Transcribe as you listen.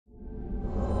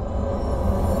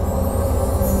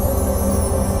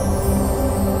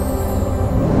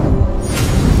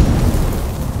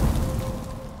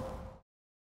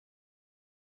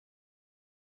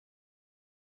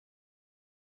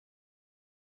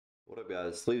What up,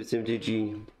 guys? It's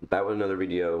Mtg back with another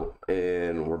video,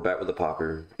 and we're back with the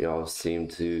Pauper. Y'all seem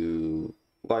to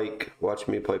like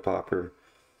watching me play Pauper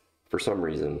for some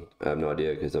reason. I have no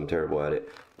idea because I'm terrible at it.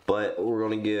 But we're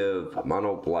gonna give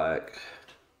Mono Black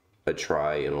a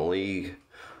try in a league.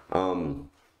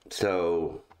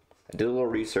 So I did a little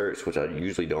research, which I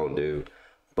usually don't do,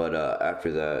 but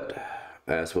after that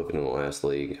ass whooping in the last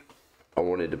league, I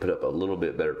wanted to put up a little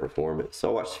bit better performance.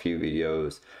 So I watched a few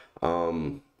videos.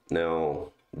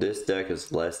 Now, this deck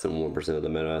is less than 1% of the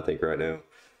meta, I think, right now.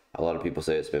 A lot of people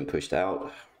say it's been pushed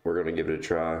out. We're going to give it a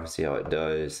try, see how it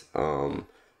does.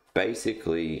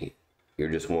 Basically, you're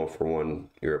just 1-for-1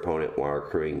 your opponent while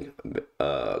accruing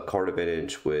card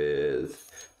advantage with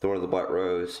Thorn of the Black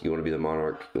Rose. You want to be the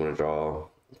Monarch. You want to draw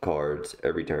cards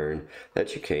every turn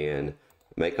that you can.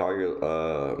 Make all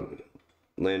your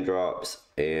land drops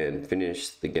and finish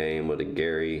the game with a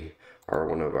Gary or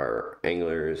one of our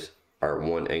anglers. Our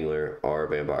one angler or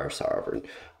vampire sovereign.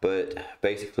 But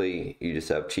basically you just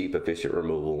have cheap efficient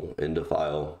removal in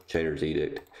Defile, Chainer's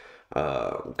Edict,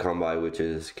 Combi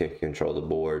Witches can control the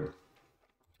board,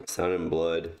 Sun and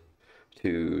Blood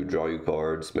to draw you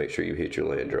cards, make sure you hit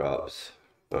your land drops,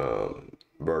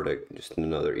 Verdict, just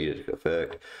another edict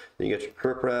effect. Then you got your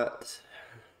Crip Rats,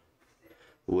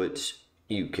 which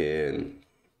you can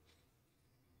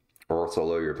also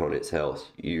lower your opponent's health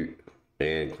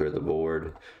and clear the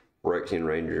board. Rexian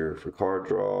Ranger for card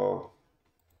draw,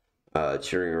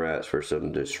 Cheering Rats for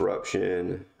some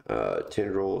disruption,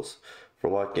 Tendrils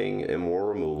for locking and more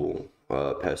removal.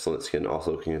 Pestilence can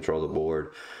also control the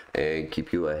board and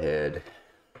keep you ahead.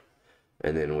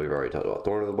 And then we've already talked about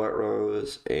Thorn of the Black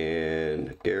Rose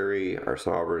and Gary, our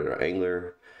Sovereign, our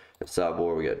Angler. And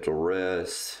sideboard we got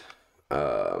Duress,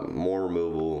 more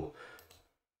removal,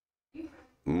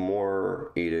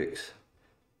 more edicts.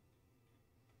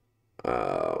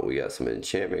 We got some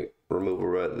enchantment removal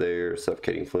right there,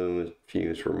 suffocating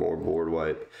fumes for more board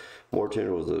wipe, more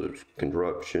tendrils of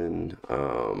corruption,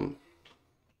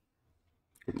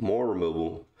 more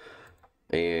removal,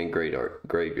 and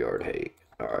graveyard hate.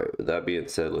 Alright, with that being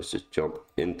said, let's just jump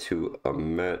into a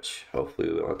match.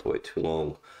 Hopefully we don't have to wait too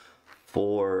long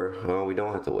we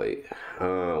don't have to wait.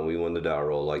 We won the die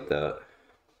roll like that.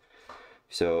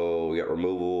 So we got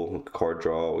removal, card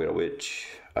draw, we got a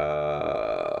witch.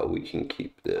 We can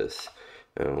keep this,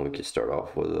 and we can start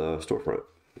off with a storefront.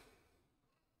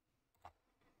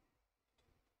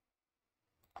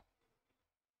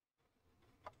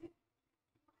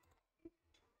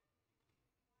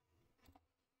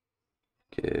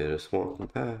 Get a swamp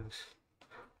and pass.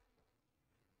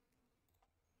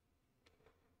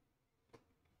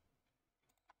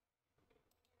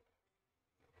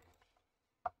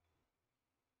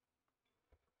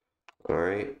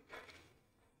 Alright.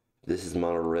 This is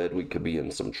mono red. We could be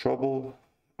in some trouble.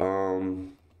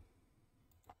 I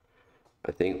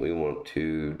think we want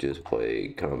to just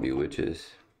play Combi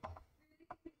Witches.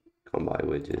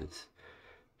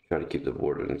 Try to keep the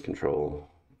board under control.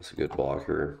 It's a good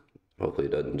blocker. Hopefully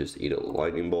it doesn't just eat a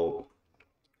lightning bolt.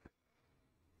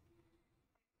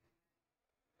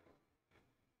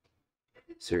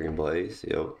 Syrian Blaze,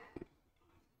 yep.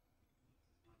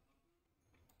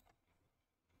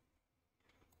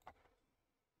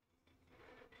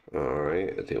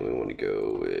 Alright, I think we want to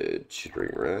go with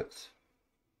Chittering Rats.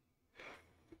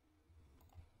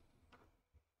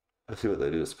 Let's see what they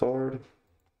do this card.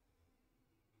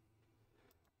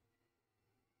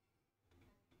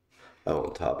 Oh,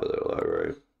 on top of their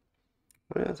library.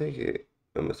 I think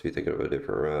I must be thinking of a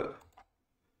different rat.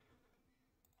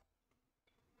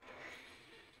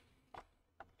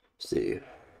 Let's see.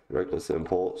 Reckless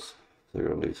Impulse. So they're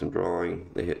going to do some drawing.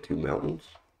 They hit 2 mountains.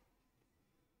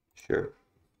 Sure.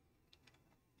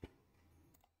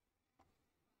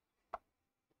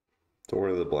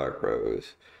 Thorn of the Black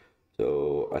Rose.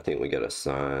 So I think we got a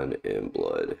Sign and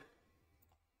Blood.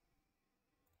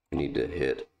 We need to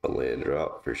hit a land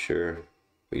drop for sure.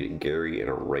 We get Gary and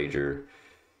a Rager.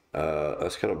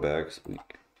 That's kind of bad because we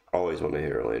always want to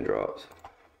hit our land drops.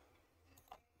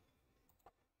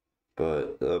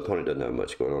 But the opponent doesn't have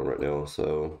much going on right now,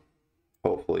 so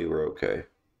hopefully we're okay.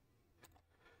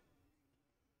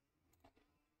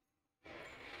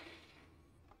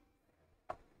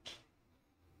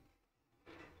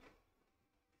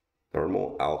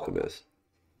 Thermal Alchemist.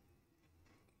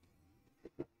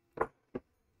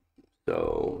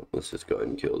 So let's just go ahead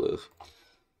and kill this.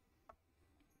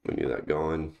 We need that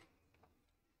going.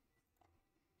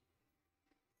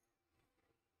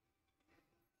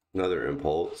 Another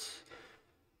Impulse,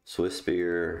 Swiss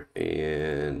Spear,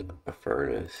 and a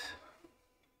Furnace.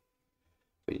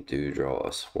 We do draw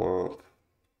a Swamp.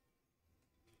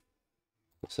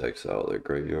 Let's exile their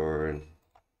graveyard.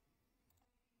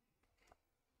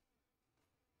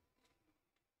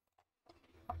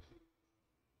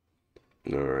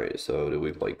 Alright, so do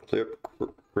we play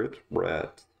Crypt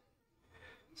Rat?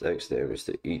 It's X damage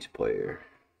to each player.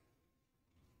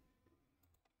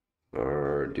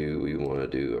 Or do we want to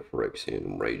do a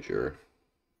Phyrexian Rager?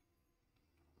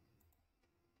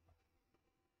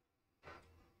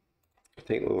 I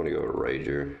think we want to go to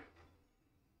Rager.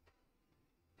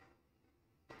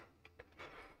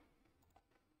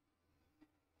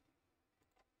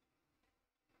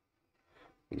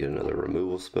 Get another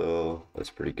removal spell. That's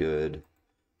pretty good.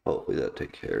 Hopefully that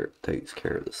takes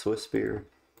care of the Swiss Spear.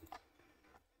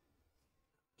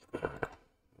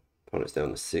 Opponent's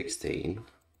down to 16.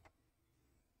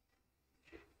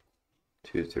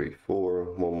 2, 3, 4.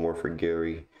 One more for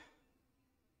Gary.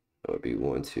 That would be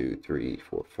 1, 2, 3,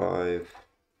 4, 5.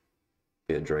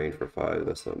 Be a drain for 5.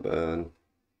 That's not bad.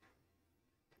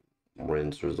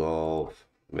 Rinse Resolve.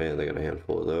 Man, they got a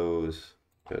handful of those.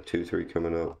 Got 2, 3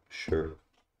 coming up. Sure.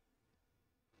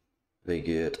 They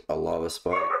get a Lava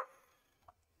Spike.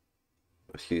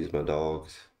 Excuse my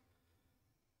dogs.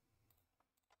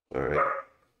 Alright.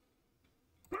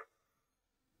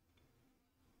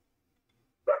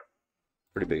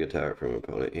 Pretty big attack from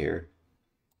opponent here.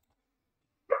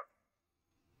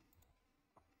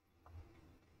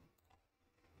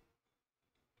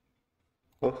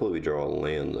 Hopefully we draw a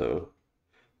land though.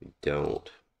 We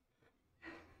don't.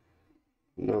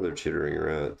 Another Chittering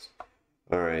Rats.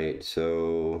 Alright,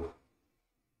 so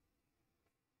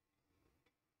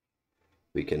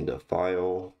we can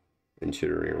Defile and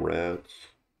Chittering Rats.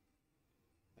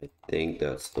 I think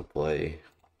that's the play.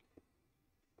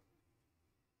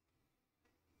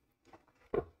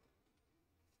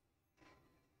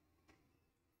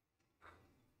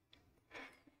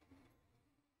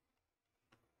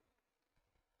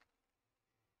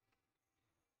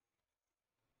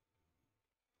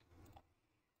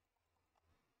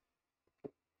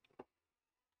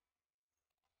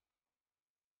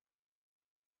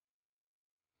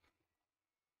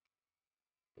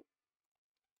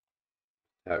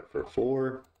 Attack for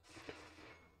 4.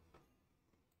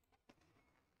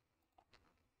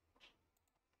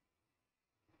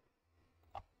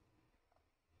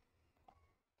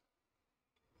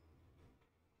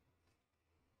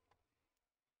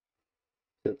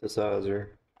 Synthesizer.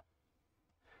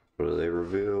 What do they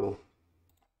reveal?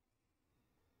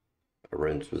 A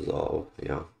Rinse Resolve,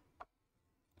 yeah.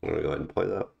 I'm gonna go ahead and play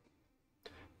that.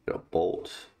 Got a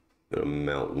Bolt and a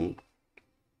Mountain.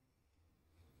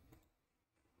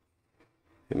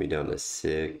 Get me down to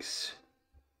 6.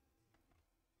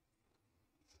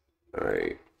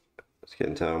 Alright. It's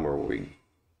getting time where we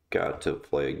got to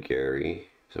play Gary.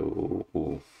 So,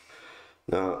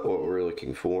 not what we're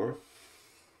looking for.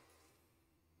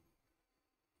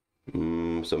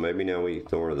 So maybe now we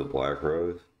Thorn of the Black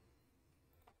Rose.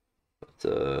 Let's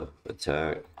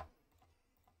attack.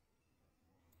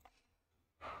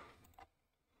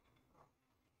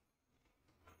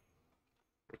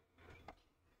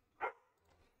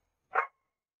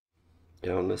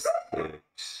 Down to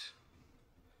 6.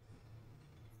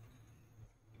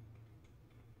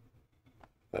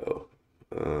 Oh.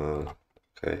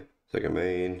 Okay. Second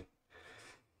main.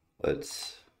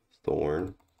 Let's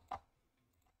Thorn.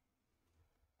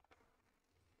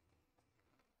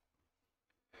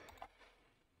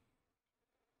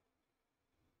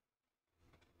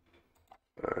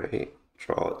 Alright.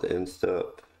 Draw at the end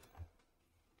step.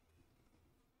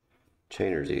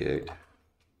 Chainer's Edict.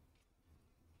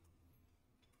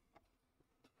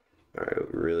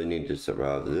 Alright, we really need to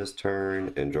survive this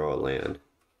turn and draw a land.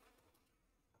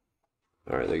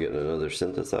 Alright, they're getting another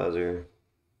Synthesizer.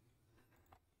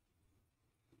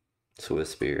 Swiss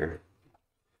Spear.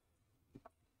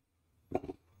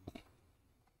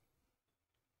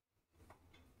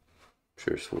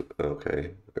 Sure,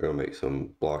 okay. They're gonna make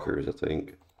some blockers, I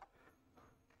think.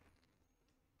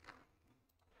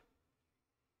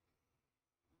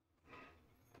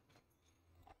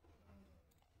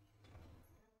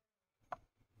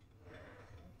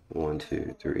 One,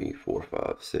 2, 3, 4,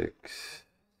 5, 6.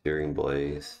 Searing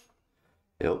Blaze.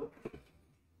 Yep.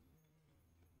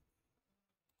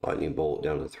 Lightning Bolt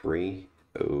down to 3.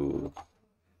 Oh.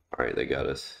 Alright, they got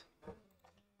us.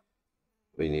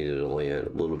 We needed to land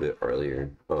a little bit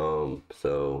earlier.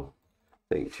 So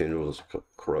I think Tendrils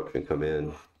Corruption come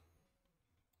in.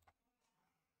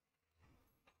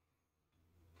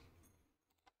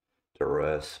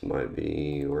 Duress might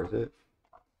be worth it.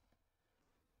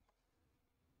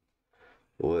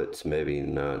 What's maybe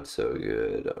not so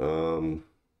good?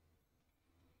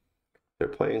 They're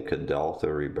playing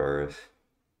Kadaltha Rebirth.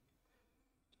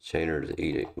 Chainer's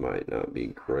Edict might not be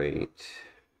great.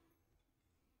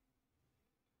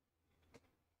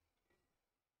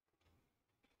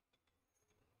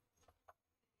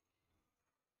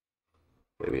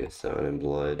 Maybe a Sign in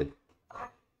Blood.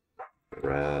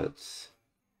 Rats.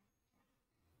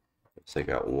 Let's take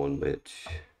out one witch.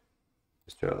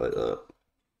 Let's try it like that.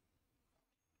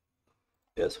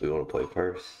 Yes, we want to play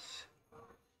first.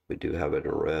 We do have an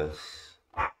arrest.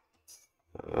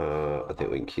 I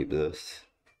think we can keep this.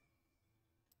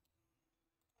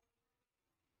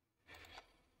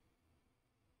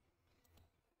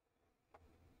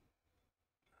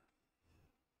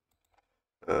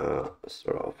 Let's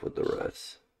start off with the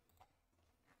rest.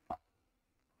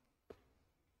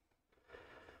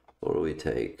 What do we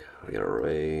take? We got a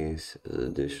raise as an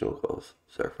additional cost.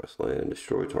 Sacrifice land,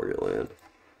 destroy target land.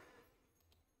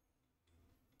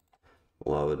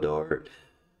 Lava dart.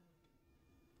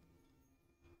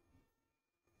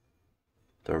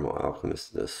 Thermal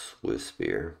alchemist and a Swiss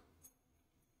spear.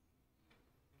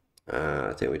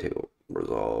 I think we take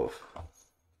resolve.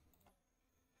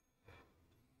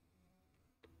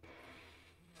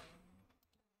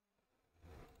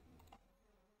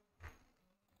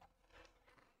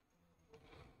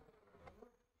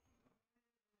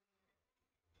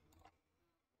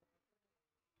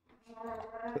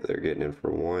 They're getting in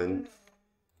for one.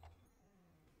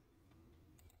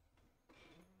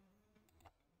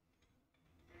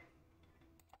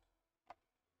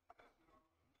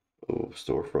 Oh,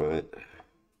 storefront.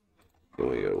 And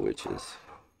we got witches.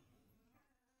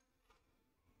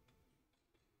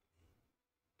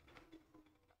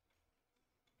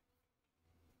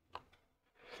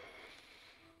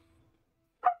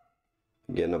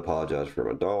 Again, apologize for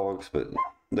my dogs, but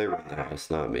they run the house,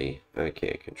 not me. I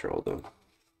can't control them.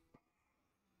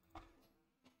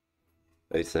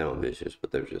 They sound vicious,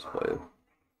 but they're just playing.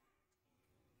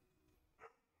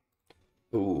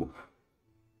 Ooh.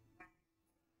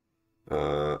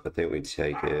 I think we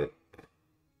take it.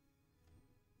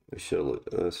 We should look.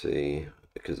 Let's see,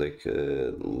 because they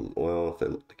could. Well, if they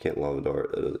can't lava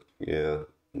dart, yeah,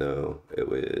 no, it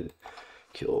would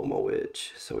kill my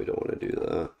witch, so we don't want to do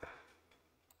that.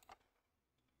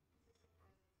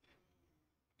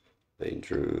 They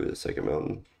drew the second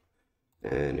mountain,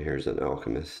 and here's an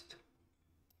alchemist.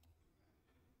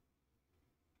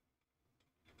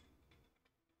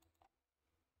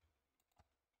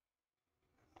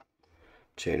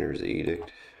 Chainer's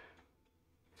Edict.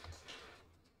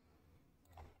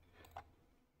 I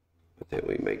think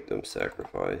we make them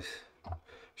sacrifice.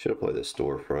 Should have played the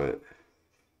storefront.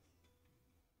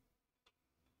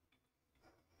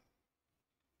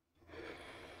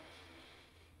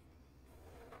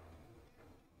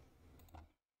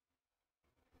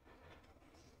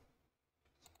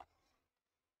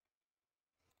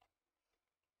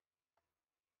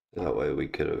 That way we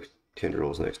could have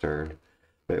tendrils next turn.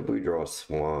 Maybe we draw a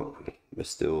swamp, but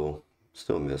still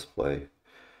misplay.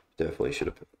 Definitely should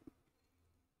have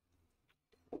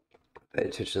paid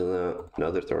attention to that.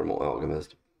 Another thermal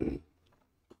alchemist.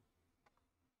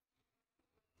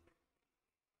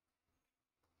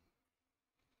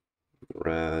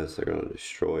 Raz, they're going to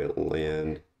destroy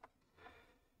land.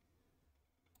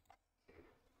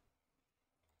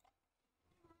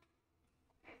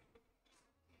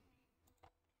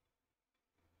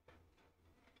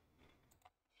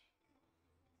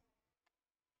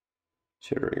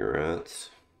 Chittering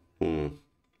rats.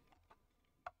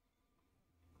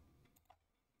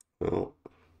 Well,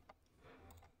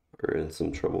 we're in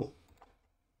some trouble.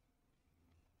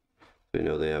 We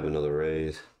know they have another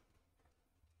raise.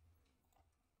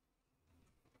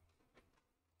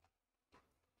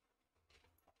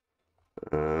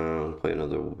 Play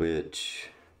another witch.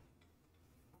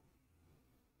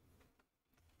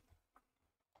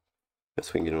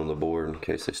 Guess we can get on the board in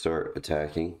case they start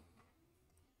attacking.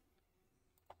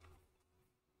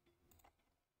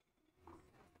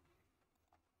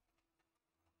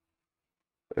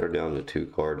 They're down to 2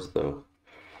 cards though.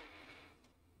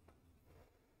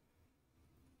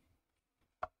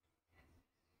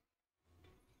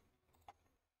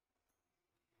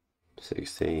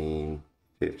 $16,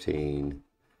 $15.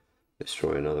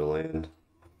 Destroy another land.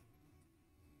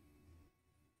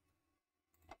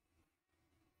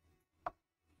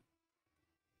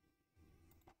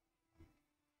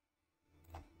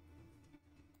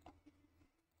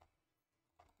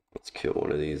 Let's kill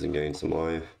one of these and gain some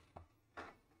life.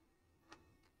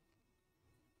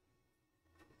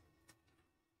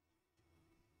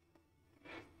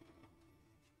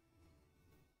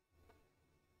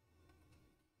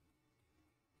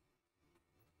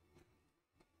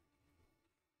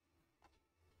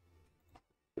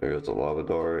 There goes the lava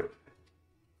dart.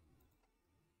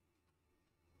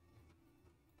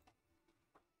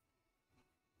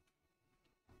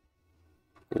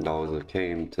 Dogs that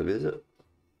came to visit.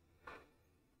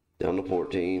 Down to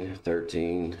 14,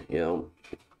 13, yep.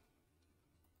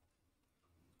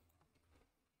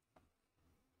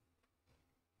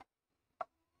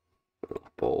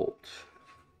 Bolt.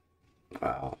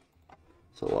 Wow.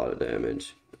 It's a lot of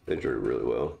damage. They drew really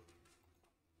well.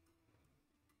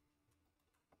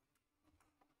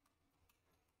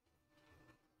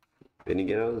 Can you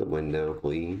get out of the window,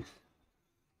 please?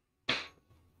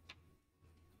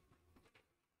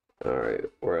 Alright,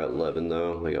 we're at 11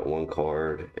 though. We got one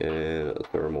card and a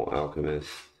Thermal Alchemist.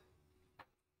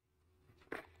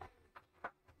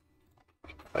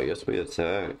 I guess we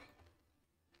attack.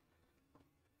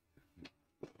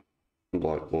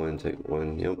 Block one, take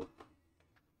one, yep.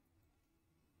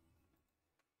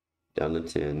 Down to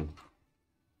 10.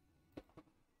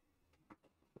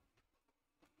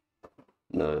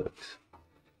 Nice.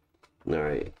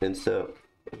 Alright, end step.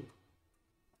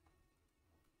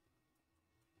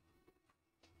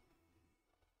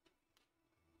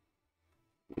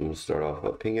 I'm gonna start off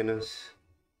by pinging us.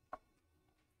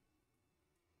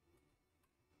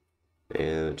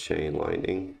 And chain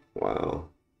lightning. Wow.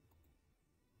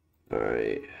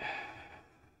 Alright.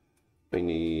 We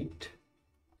need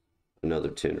another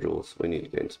tendrils. We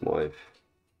need to gain some life.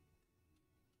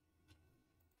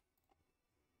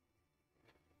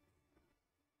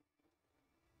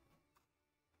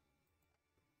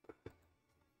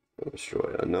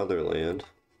 Destroy another land.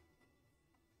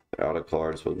 Out of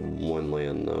cards with one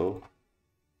land though.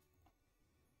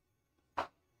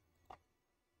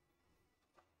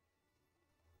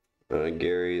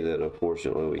 Gary that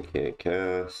unfortunately we can't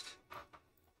cast.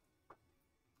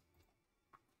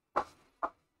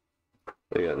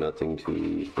 They got nothing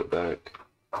to put back.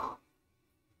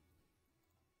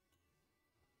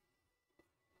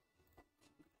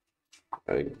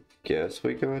 I guess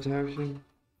we go attack him.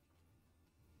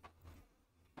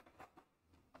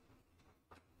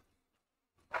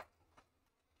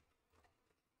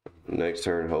 Next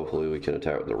turn, hopefully we can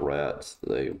attack with the rats.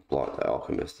 They block the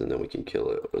alchemist and then we can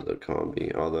kill it with a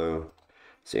combi. Although,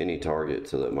 it's any target,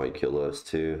 so that might kill us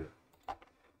too.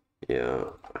 Yeah.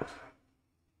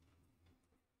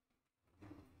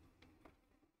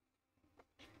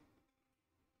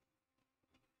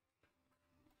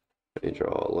 They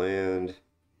draw a land.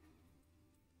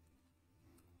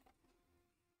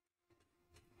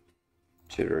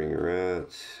 Chittering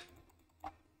rats.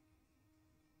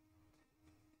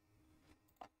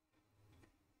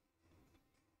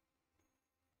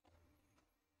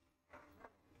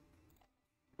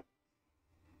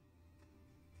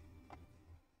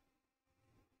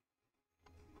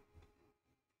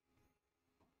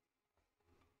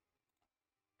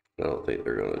 I don't think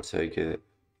they're gonna take it.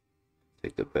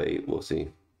 Take the bait, we'll see.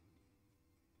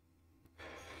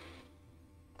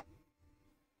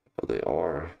 Oh, they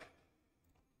are.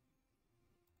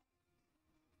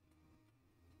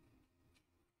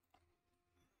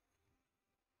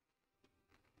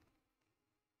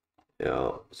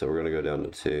 Yeah, so we're gonna go down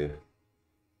to 2.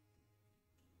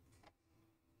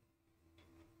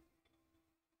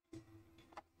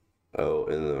 Oh,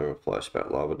 and then our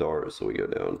flashback lava dart, so we go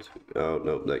down to, oh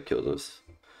nope, that killed us.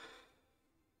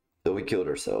 So we killed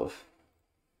ourselves.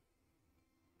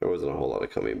 There wasn't a whole lot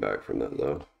of coming back from that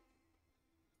though.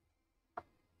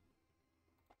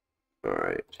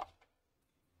 Alright. Let's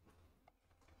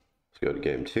go to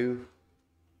game 2.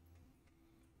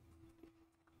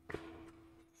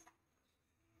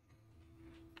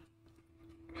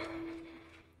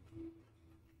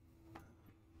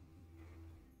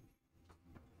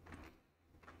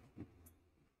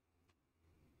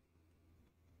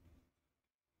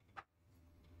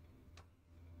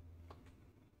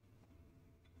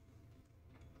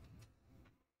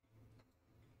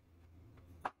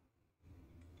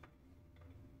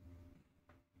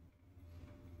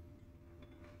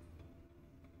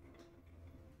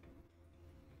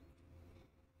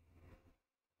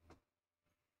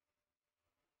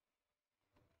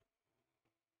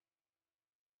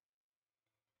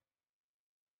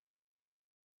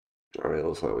 Alright,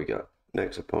 looks like we got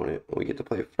next opponent. We get to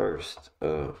play first. I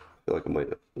feel like I might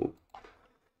have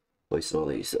placed all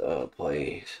these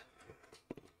plays.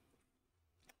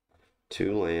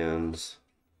 2 lands.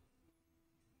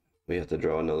 We have to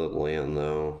draw another land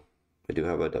though. We do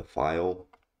have a Defile.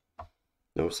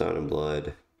 No Sign of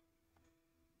Blood.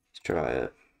 Let's try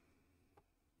it.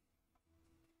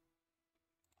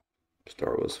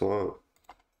 Start with Swamp.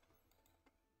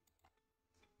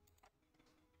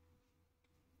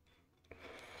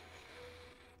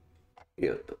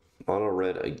 Yep. Mono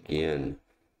red again.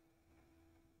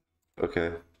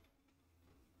 Okay.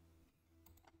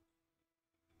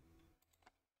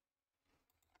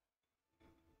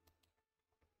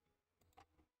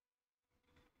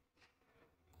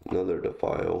 Another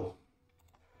defile.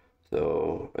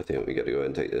 So I think we got to go ahead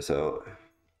and take this out.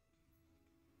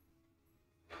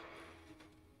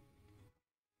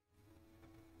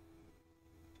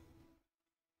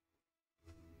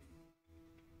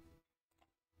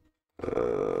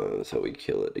 So we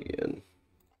kill it again.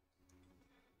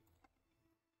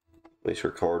 Make sure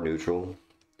card neutral.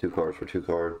 2 cards for 2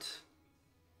 cards.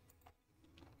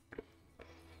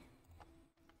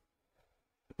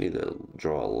 Need to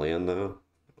draw a land though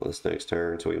on this next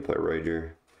turn so we can play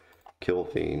Rager. Kill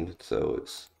Fiend, so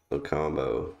it's a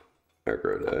combo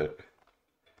aggro deck.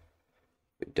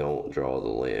 We don't draw the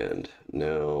land.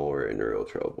 Now we're in real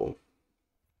trouble.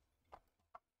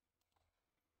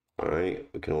 Alright,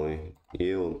 we can only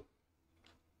yield.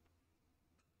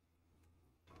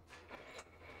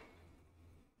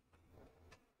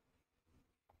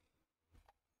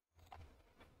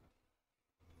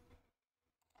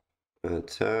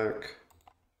 Attack.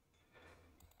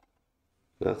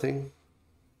 Nothing.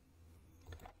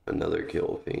 Another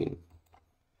Kill Fiend.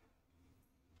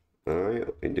 Alright,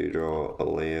 we do draw a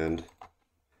land.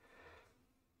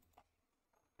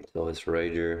 So it's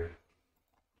Rager.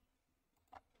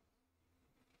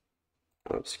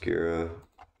 Obscura.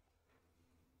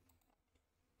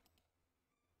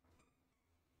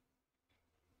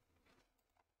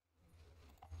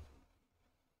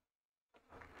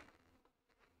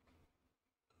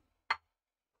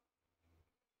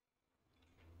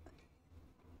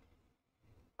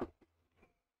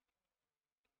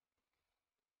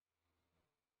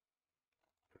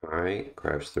 Alright,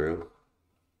 crash through.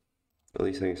 All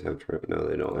these things have triple. No,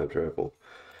 they don't have triple.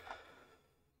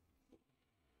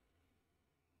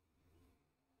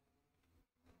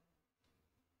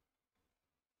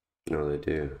 No, they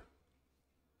do.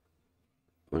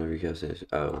 Whenever you guys say,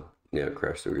 oh, yeah,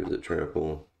 crash through gives it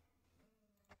trample.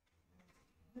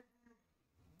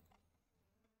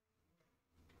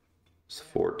 It's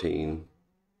 14.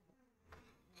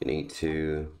 Can eat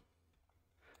 2.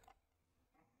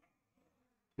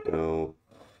 No.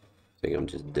 I think I'm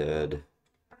just dead.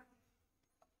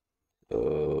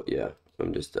 Oh, yeah.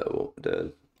 I'm just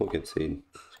dead. We'll concede.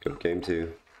 Let's go game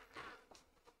 2.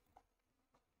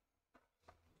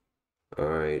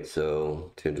 Alright,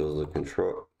 so Tendrils of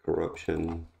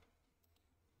Corruption.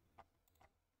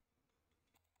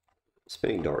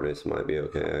 Spinning Darkness might be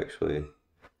okay, actually.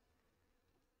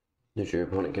 Does your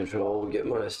opponent control get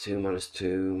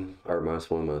 -2, or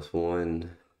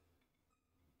 -1,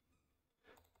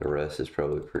 The rest is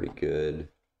probably pretty good.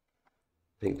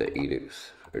 I think the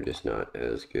edicts are just not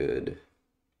as good.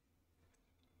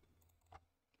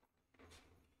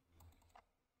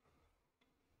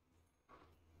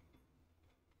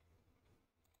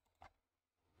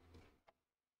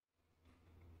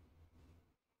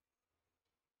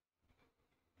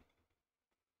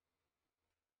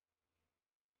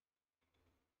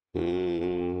 What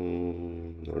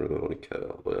do I want to cut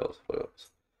out? What else? What else?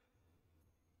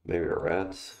 Maybe the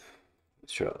rats?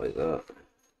 Let's try it like that.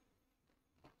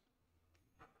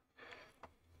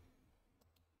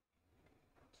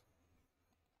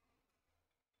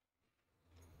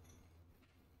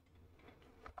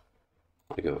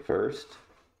 I go first.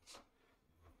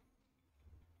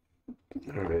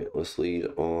 Alright, let's lead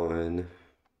on.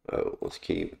 Oh, let's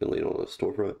keep and lead on the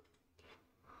storefront.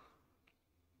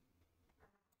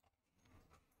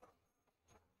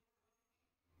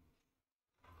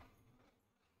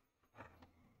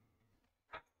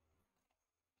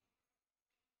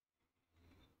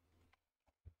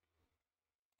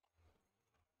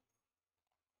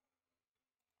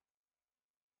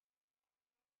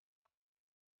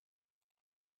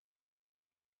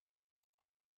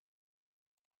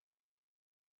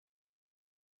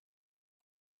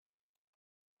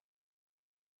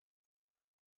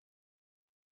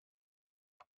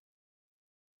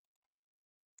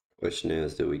 Question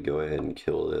is, do we go ahead and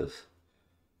kill this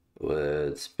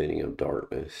with Spinning of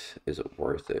Darkness? Is it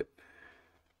worth it?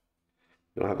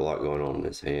 We don't have a lot going on in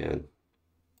this hand,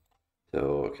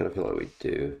 so I kind of feel like we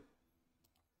do.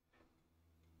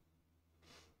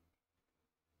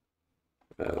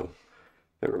 Oh,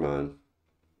 never mind.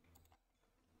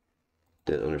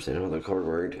 Didn't understand how the card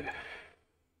worked.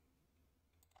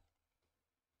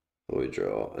 We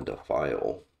draw a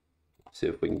Defile. See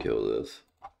if we can kill this.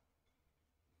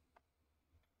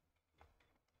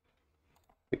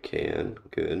 We can.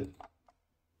 Good.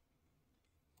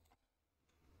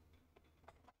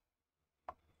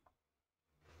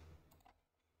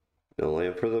 No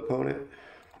land for the opponent.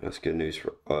 That's good news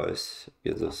for us.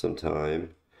 Gives us some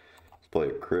time. Let's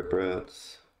play Crypt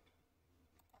Rats.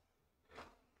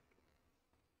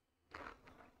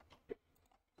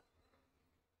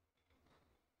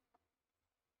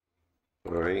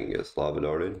 Alright, gets lava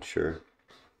darted, sure.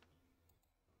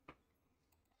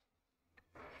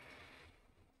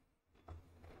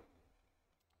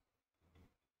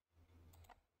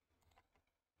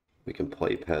 We can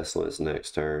play Pestilence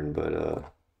next turn, but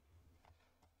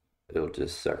it'll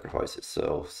just sacrifice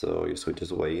itself, so I guess we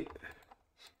just wait.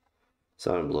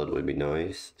 Sign of Blood would be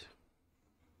nice.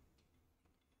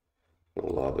 A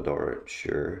lava dart,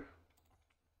 sure.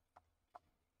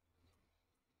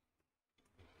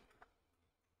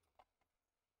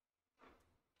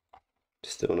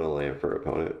 Still no land for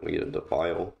opponent. We get a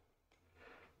Defile.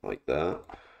 Like that.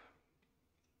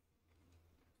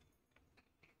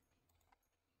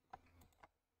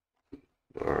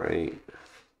 Alright.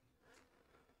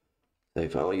 They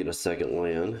finally get a second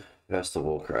land.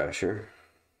 Festival Crasher.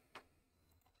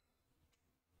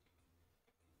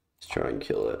 Let's try and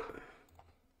kill it.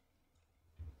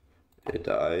 It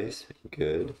dies.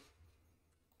 Good.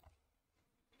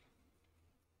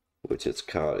 Witch's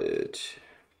Cottage.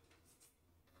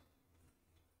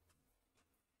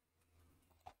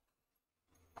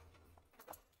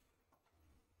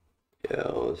 Yeah,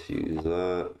 let's use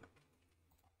that.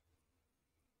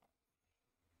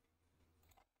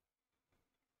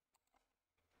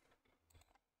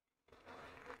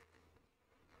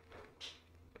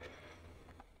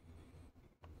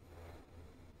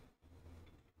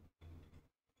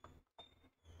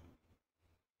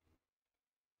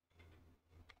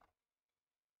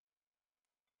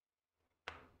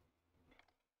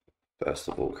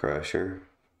 Festival Crasher.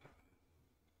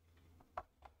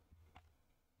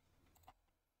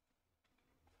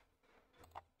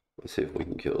 Let's see if we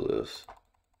can kill this.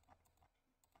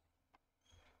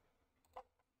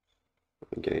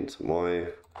 Gain some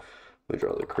life. We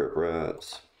draw the Crypt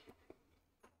Rats.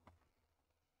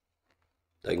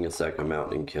 They can sack a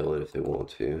mountain and kill it if they want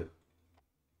to.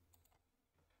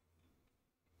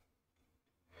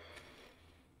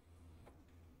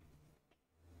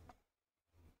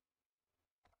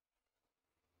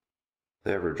 If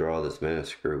they ever draw this Mana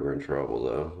Screw, we're in trouble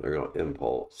though. They're gonna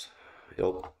Impulse.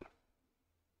 Yep.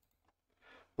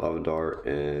 Lava Dart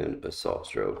and Assault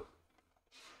Stroke.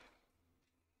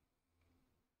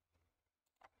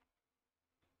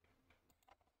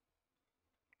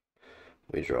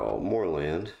 We draw more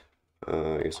land.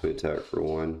 I guess we attack for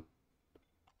one.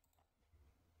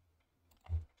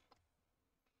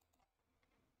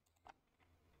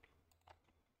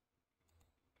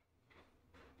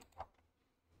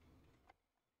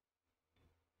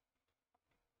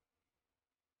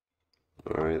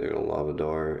 Alright, they're gonna Lava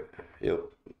Dart. Yep.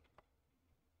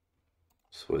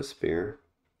 Swiss Spear.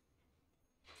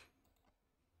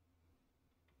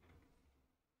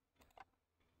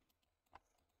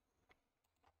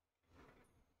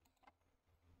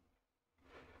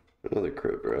 Another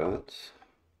Crypt Rats.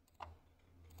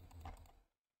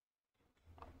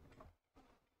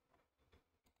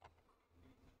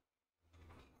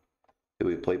 Did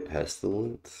we play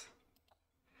Pestilence?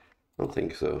 I don't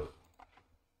think so.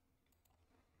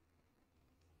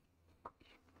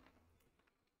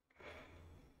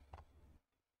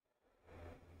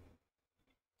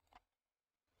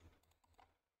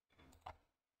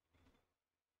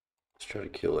 Let's try to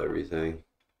kill everything.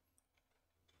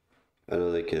 I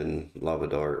know they can Lava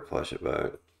Dart, flash it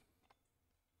back.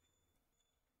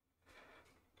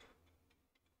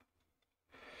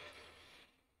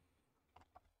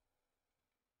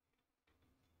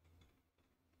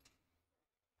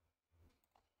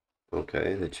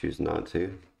 Okay, they choose not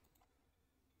to.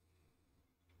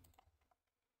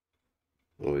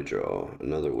 We draw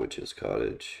another Witch's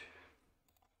Cottage.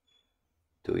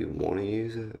 Do we want to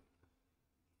use it?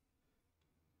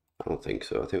 I don't think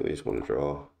so. I think we just want to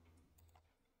draw.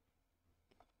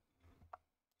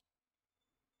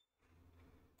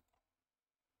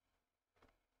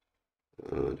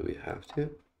 Do we have to?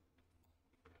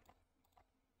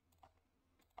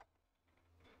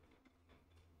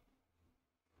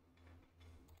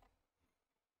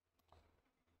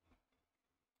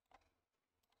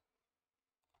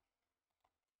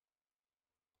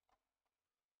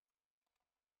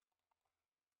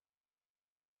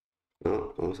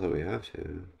 No, looks like we have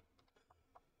to.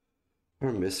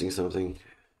 We're missing something.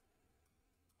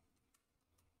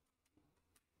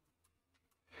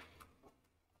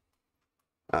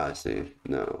 I see.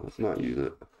 No, let's not use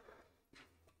it.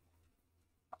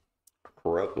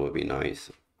 Corrupt would be nice.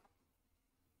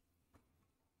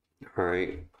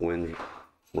 Alright, Wind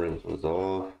Rims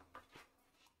Resolve.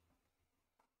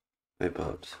 Hey,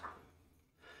 pups.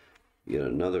 You get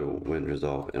another Wind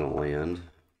Resolve in a land.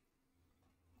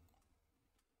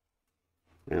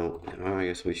 Now, I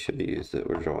guess we should have used it.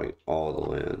 We're drawing all the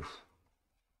lands.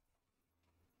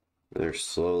 They're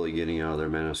slowly getting out of their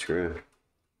mana screw.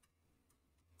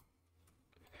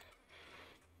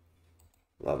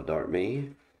 Lava Dart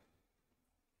me.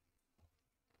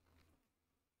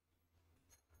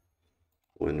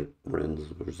 Wind Winds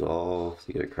Resolve.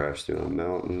 You get a crash through a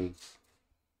mountain.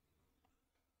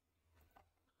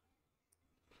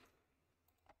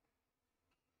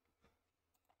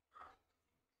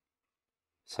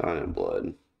 Sign in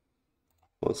Blood.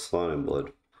 Let's Sign in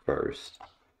Blood first.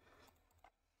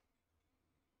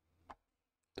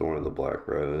 Thorn of the Black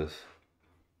Rose.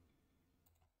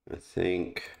 I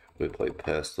think we play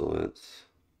Pestilence.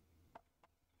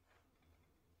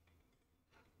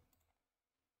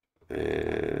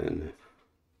 And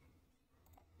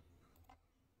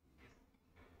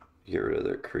get rid of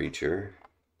their creature.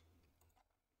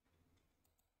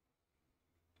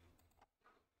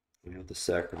 We have to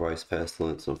sacrifice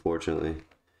Pestilence, unfortunately.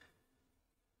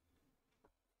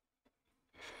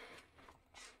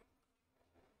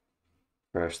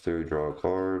 Crash through, draw a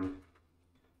card.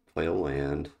 Play a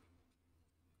land.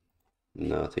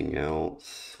 Nothing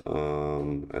else.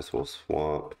 As well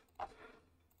swap.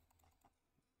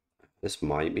 This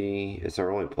might be, it's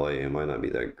our only play. It might not be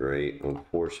that great,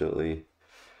 unfortunately.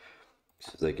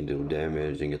 So they can do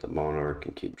damage and get the Monarch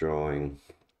and keep drawing.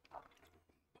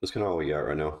 That's kind of all we got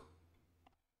right now.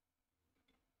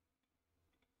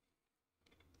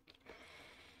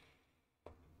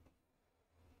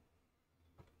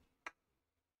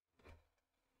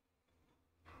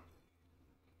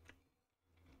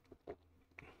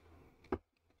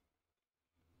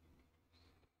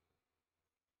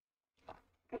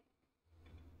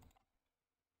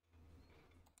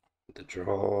 The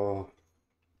draw.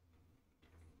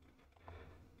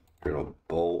 You're gonna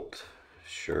bolt,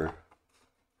 sure.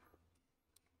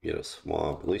 Get a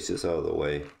swamp. At least it's out of the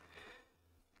way.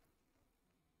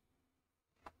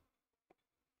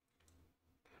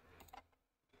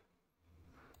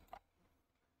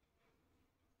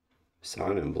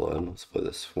 Sign in Blood. Let's play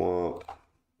the swamp.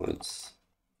 Let's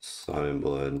Sign in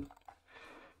Blood.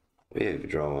 We have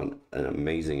drawn an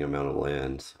amazing amount of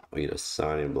lands. We get a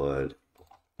Sign in Blood.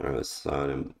 Alright, let's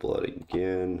Sign in Blood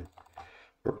again.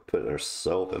 We're putting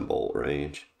ourselves in bolt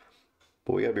range.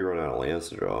 But we gotta be running out of lands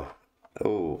to draw.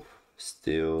 Oh,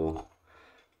 still.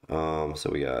 So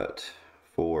we got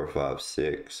 4, 5,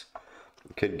 6.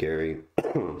 Could Gary,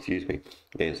 excuse me,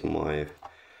 gain some life.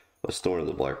 Let's Thorn of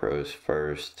the Black Rose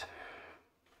first.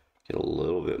 Get a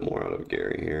little bit more out of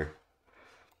Gary here.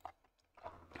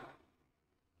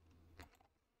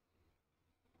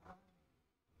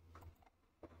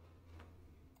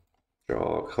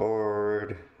 Draw a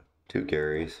card. 2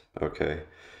 Garys. Okay.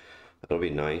 That'll be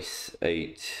nice.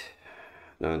 8,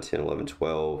 9, 10, 11,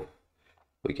 12.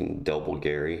 We can double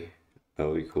Gary.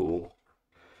 That'll be cool.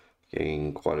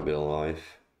 Gain quite a bit of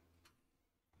life.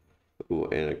 Ooh,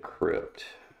 and a crypt.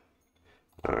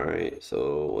 Alright,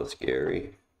 so let's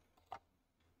Gary.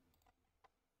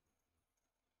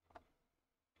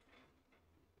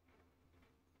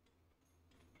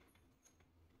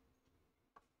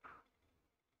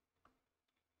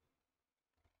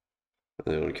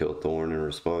 They want to kill Thorn in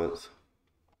response.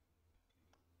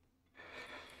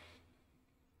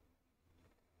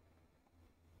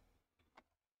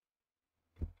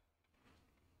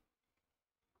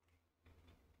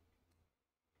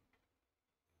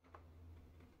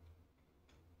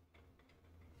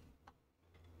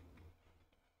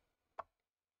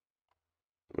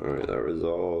 Alright, that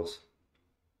resolves.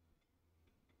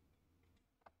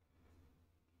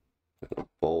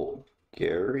 Bolt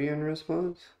Gary in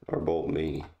response? Or bolt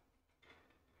me?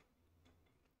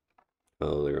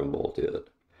 Oh, they're gonna bolt it.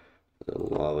 The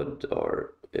lava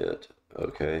dart it.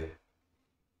 Okay.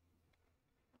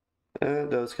 That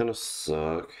does kind of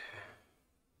suck.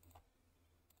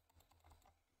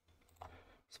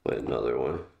 Let's play another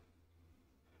one.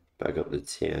 Back up to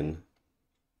 10.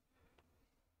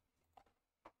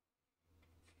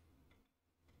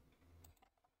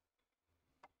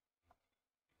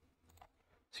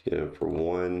 Let's get him for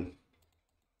 1.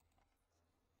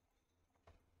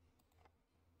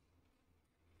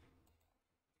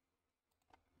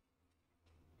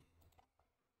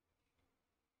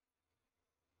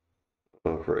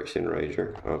 Operation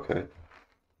Rager, okay.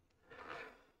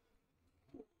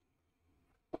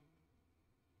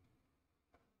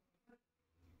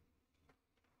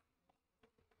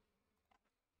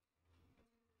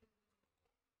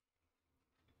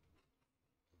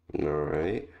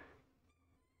 Alright.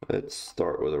 Let's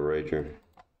start with a Rager.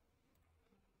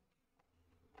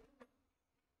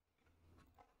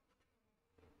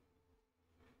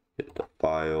 Get the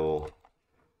file.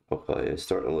 Okay, it's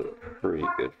starting to look pretty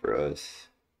good for us.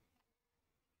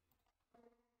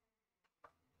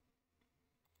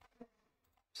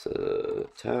 So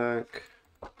attack.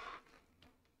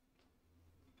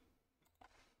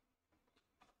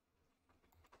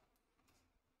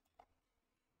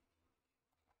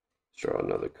 Draw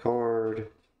another card.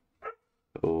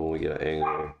 Oh, we got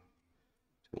anger.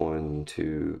 1,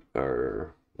 2,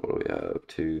 or what do we have?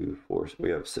 2, 4.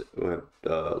 We have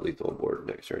lethal board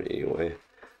next turn anyway.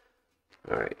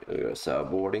 All right, we got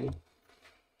sideboarding.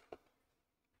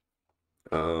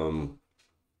 Then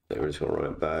we're just gonna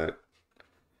run it back.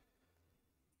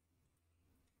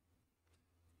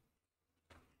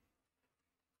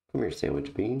 Come here,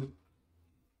 sandwich bean.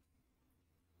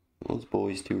 Those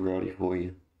boys too rowdy for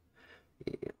you.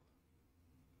 Yeah.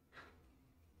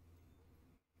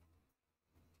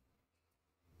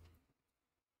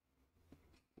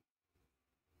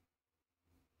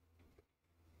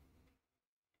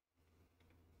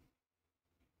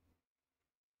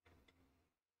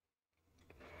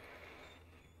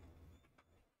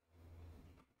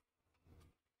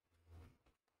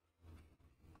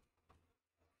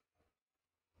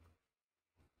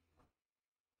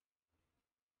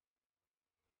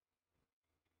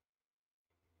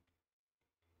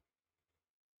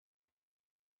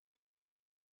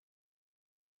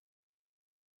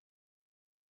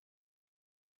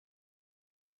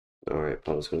 Alright,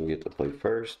 I was going to get to play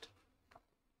first.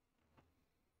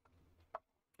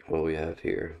 What do we have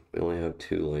here? We only have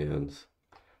 2 lands.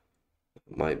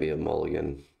 Might be a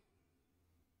mulligan.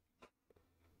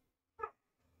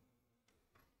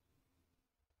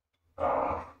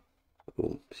 Oh,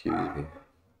 excuse me.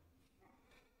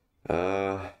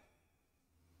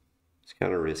 It's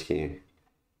kind of risky.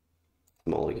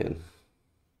 Mulligan.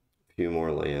 A few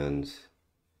more lands.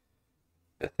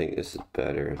 I think this is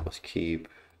better.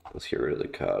 Let's get rid of the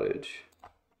cottage.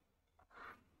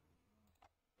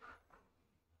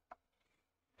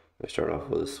 I start off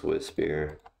with a Swiss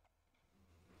spear.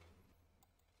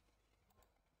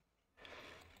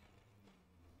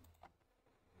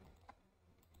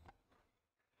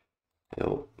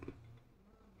 Yep.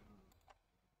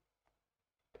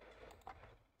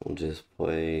 We'll just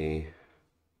play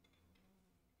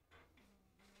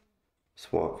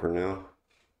swap for now.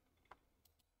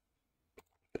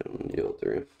 And deal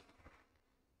through.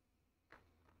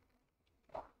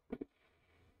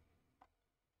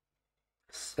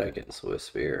 Second Swiss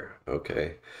spear.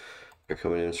 Okay. They're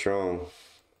coming in strong.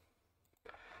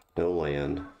 No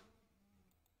land.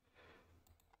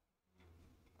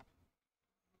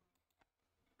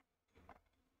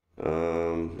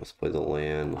 Let's play the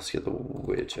land. Let's get the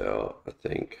witch out, I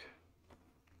think.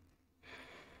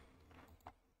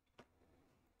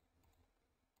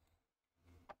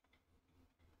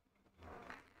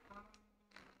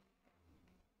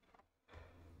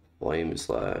 Flame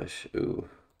slash. Ooh.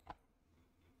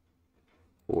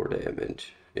 4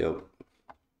 damage. Yep.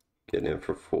 Getting in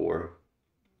for 4.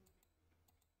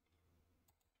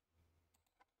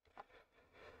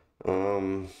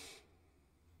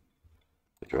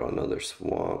 Draw another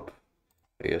swamp.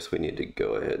 I guess we need to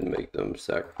go ahead and make them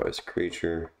sacrifice a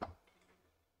creature.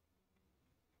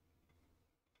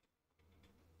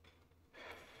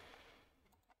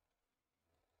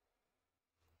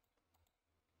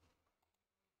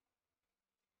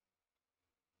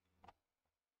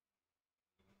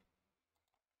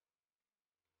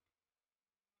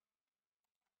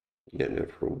 Getting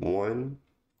it for 1.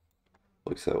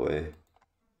 Looks that way.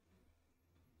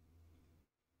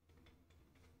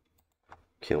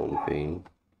 Killing Fiend.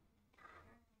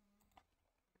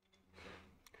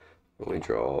 We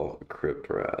draw Crypt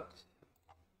Rats.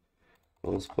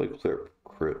 Well, let's play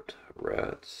Crypt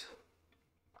Rats.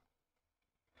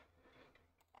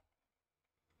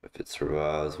 If it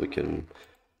survives, we can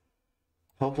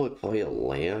hopefully play a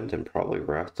land and probably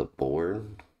wrap the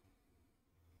board.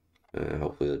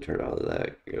 Hopefully they'll turn out of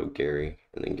that. Go Gary,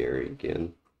 and then Gary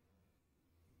again.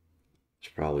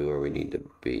 It's probably where we need to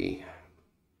be.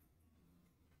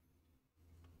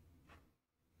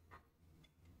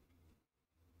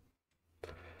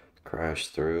 Crash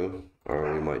through,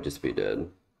 or we might just be dead.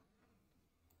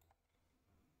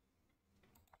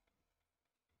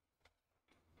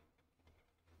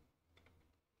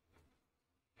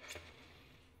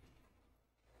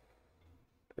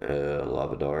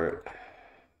 Lava Dart.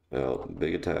 Oh,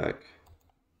 big attack.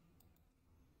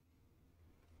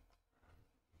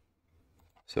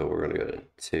 So we're gonna go to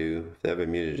 2. If they have a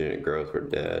mutagenic growth, we're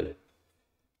dead.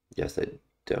 Yes, they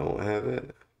don't have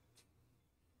it.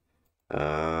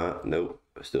 Nope,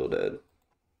 still dead.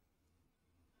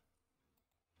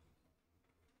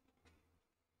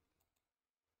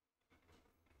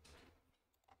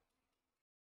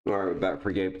 Alright, back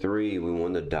for game 3. We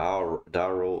won the dial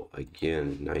roll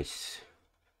again. Nice.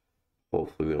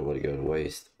 Hopefully we don't let it go to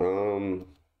waste.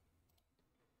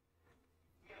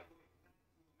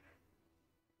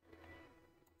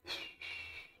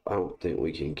 I don't think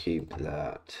we can keep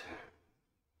that.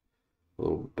 A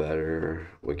little better.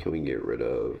 What can we get rid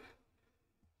of?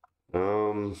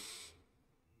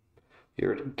 Get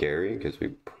rid of Gary because we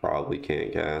probably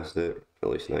can't cast it, at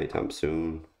least not anytime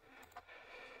soon.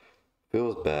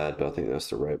 Feels bad, but I think that's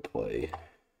the right play.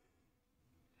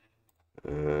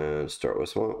 And start with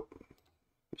Swamp.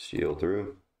 Shield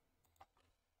through.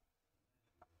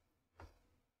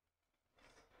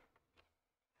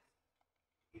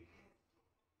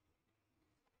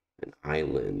 An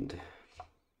island.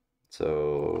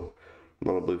 So,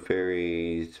 mono blue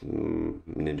fairies,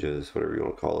 ninjas, whatever you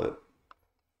want to call it.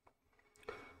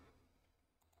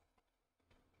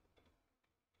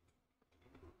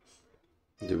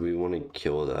 Do we want to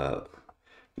kill that?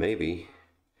 Maybe.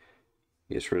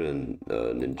 Gets rid of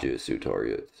ninjutsu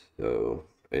targets. So,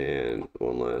 and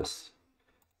one less.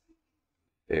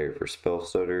 Fairy for spell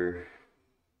stutter.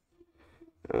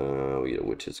 We get a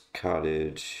witch's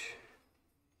cottage.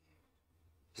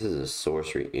 This is a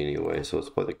sorcery anyway, so let's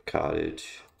play the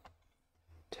cottage.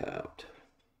 Tapped.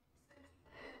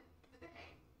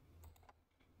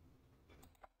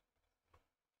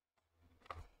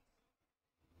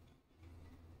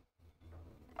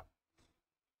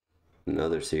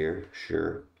 Another seer,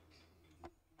 sure.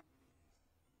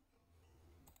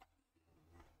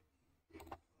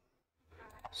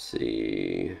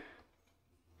 See.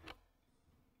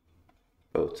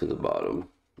 Both to the bottom.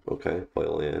 Okay, play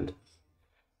land.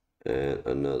 And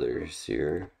another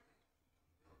seer.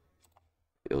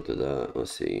 You'll do that.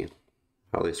 Let's see.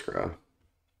 How they scry.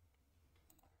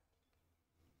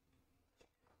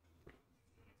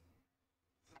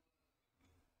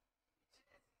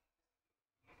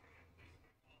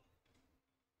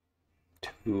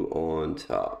 Two on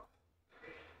top.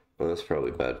 Well, that's probably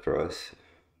bad for us.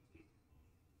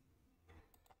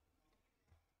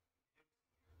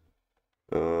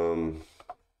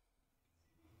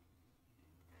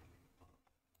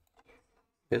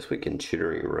 Guess we can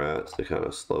chittering rats to kind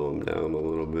of slow them down a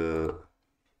little bit.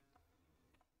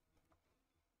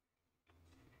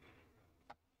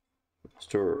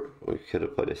 We could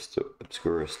have played a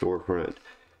obscure storefront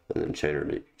and then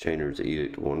Chainer's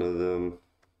Edict one of them.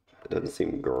 It doesn't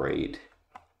seem great.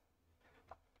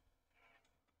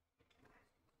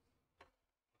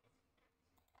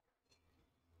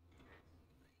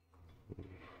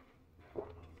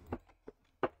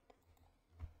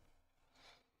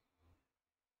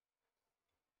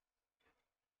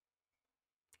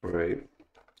 Alright,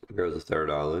 here's the third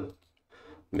island.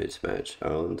 Mismatch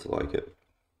islands, like it.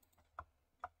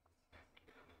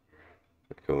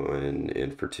 Going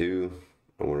in for two.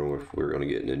 I wonder if we're going to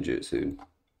get ninjutsu.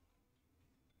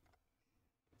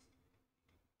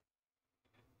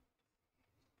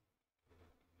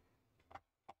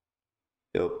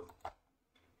 Yep.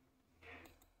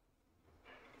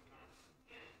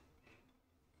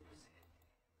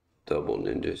 Double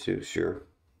ninjutsu, sure.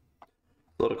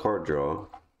 A lot of card draw.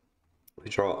 We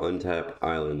draw untapped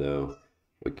island though.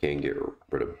 We can get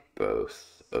rid of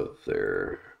both of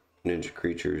their ninja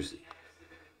creatures.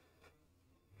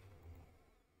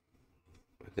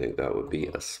 I think that would be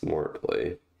a smart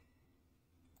play.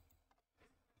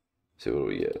 See what do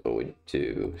we get? Oh, we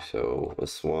do. So a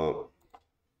swamp.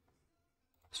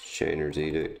 Chainer's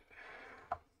Edict.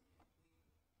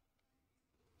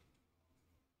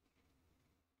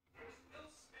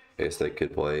 I guess they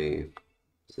could play.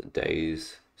 Is it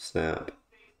Days Snap?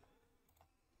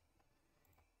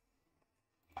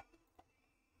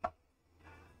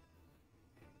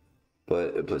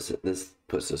 But this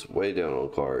puts us way down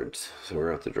on cards, so we're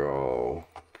gonna have to draw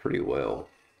pretty well.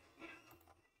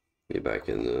 Get back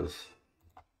in this.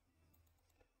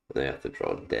 They have to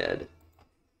draw dead.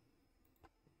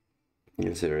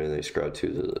 Considering they scrub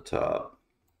two to the top.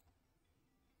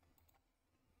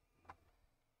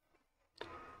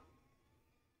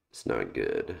 It's not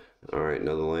good. Alright,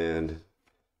 another land.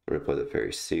 We're gonna play the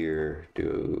Fairy Seer,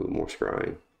 do more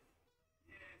scrying.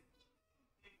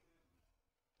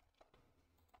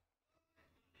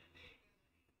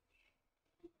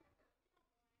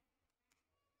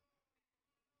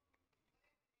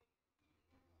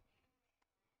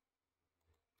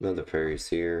 Another Fairy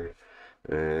Seer.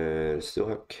 And still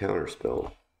have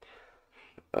Counterspell.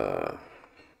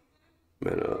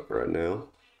 Mana up right now.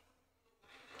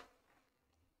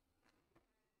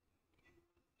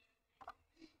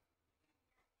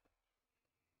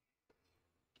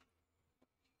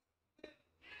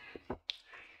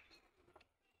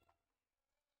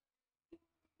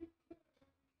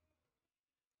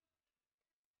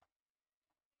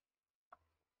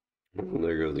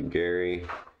 There goes the Gary.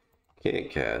 Can't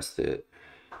cast it.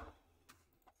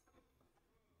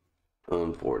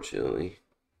 Unfortunately.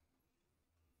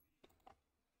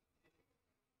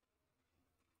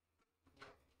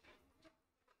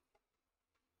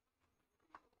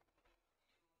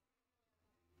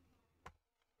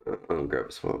 I'll grab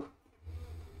a swap.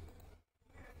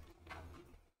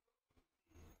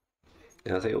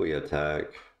 Yeah, I think we attack.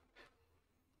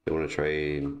 They want to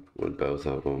trade with both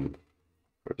of them.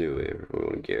 Or do we? Or we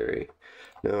want Gary?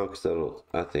 No, because that'll,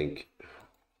 I think,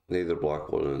 neither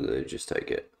block one and they just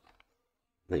take it.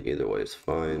 I think either way is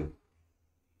fine.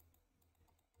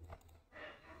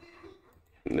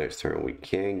 Next turn we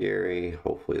can Gary.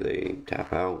 Hopefully they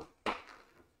tap out.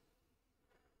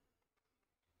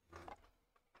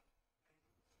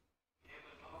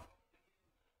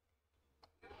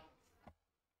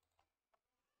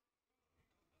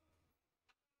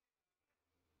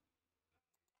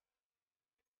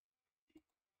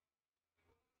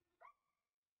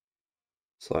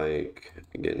 It's like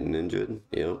getting ninja'd.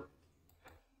 Yep.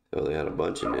 So they had a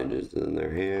bunch of ninjas in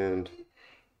their hand.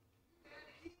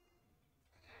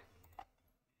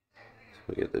 So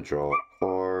we get to draw a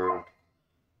card.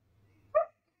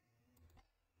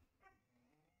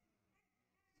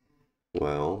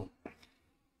 Well,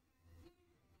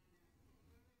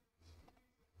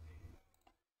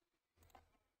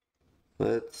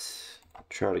 let's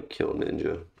try to kill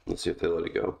Ninja. Let's see if they let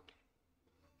it go.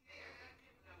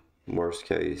 Worst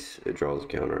case, it draws a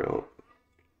counter out.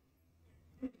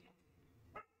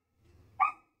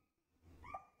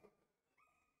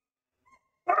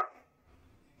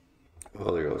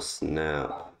 Oh, they're gonna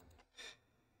snap.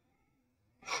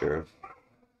 Sure.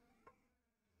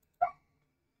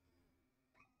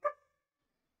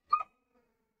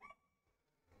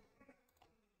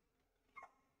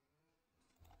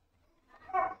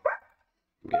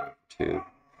 Get two.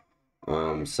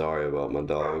 I'm sorry about my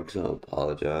dogs. I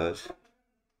apologize.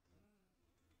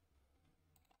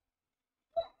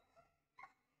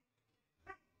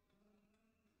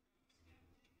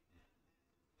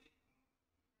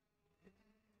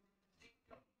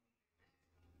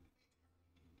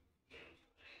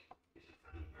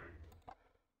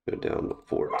 Go down to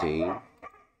 14.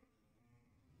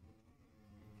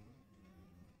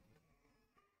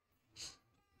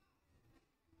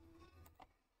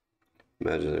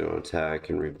 Imagine they're gonna attack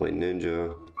and replay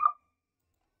Ninja.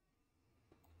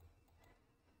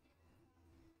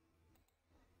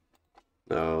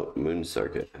 No, Moon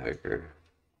Circuit Hacker.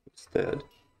 It's dead.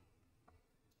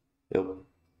 Yep.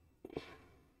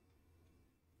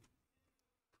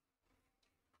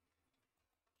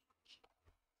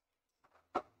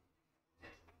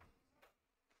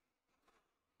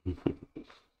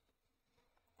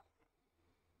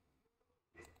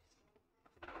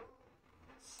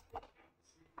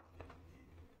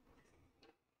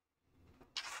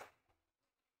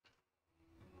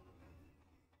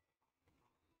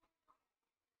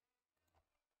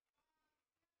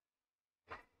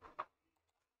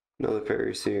 Another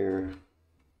Fairy Seer.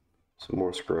 Some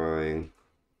more scrying.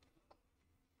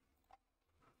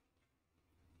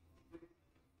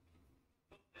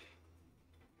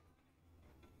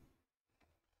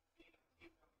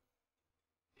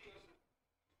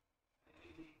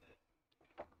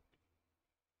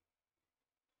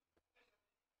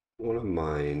 One of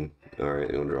mine. Alright,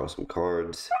 I'm gonna draw some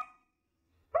cards.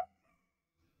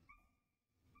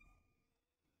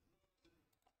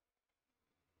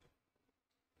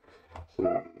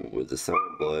 Ooh, with the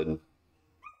Silent Blood.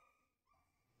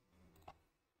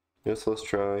 Yes, let's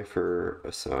try for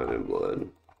a Silent Blood.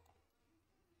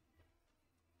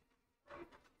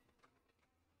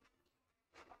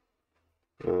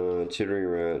 Chittering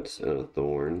Rats and a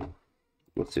Thorn.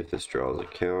 Let's see if this draws a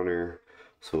counter.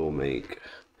 So we'll make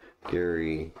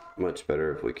Gary much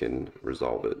better if we can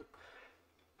resolve it.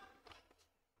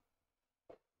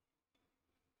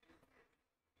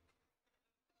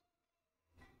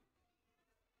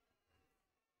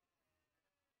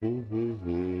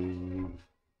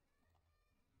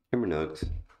 Hammer Nugs.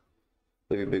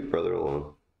 Leave your big brother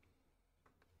alone.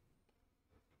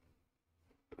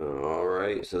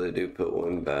 Alright, so they do put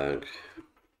one back.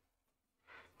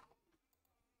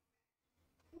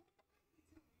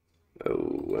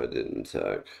 Oh, I didn't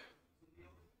attack.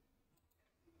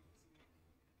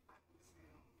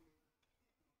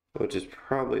 Which is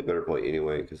probably a better point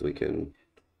anyway, because we can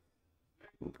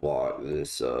block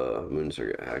this Moon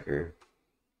Circuit Hacker.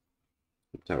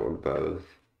 Tower both.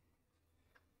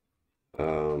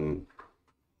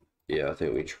 Yeah, I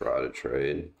think we try to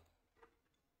trade.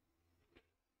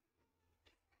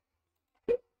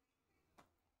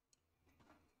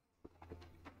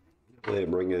 They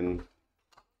bring in.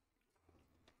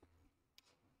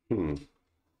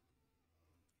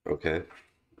 Okay.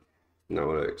 Not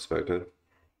what I expected.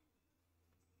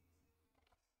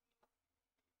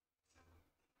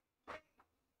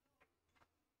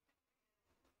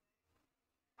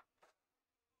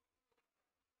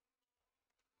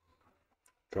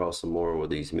 Draw some more with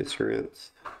these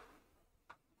miscreants.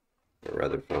 Or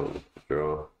rather, fun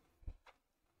draw.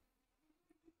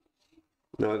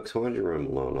 No, because why'd you run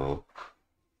alone all?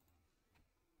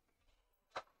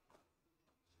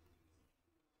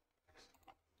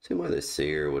 Seemed like the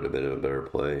Seer would have been a better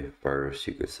play. First,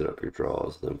 you could set up your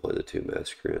draws, then play the two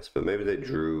miscreants. But maybe they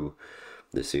drew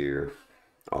the Seer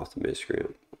off the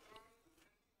miscreant.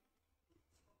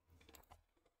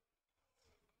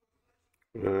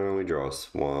 We draw a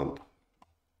swamp.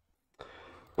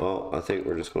 Well, I think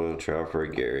we're just going to try for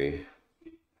a Gary.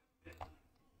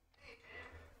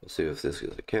 Let's see if this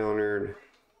gets countered.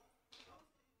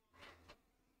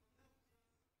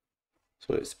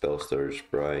 So it spell stutters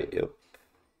right. Yep.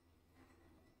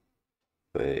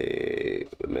 Wait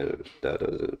a minute. That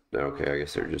doesn't. Okay, I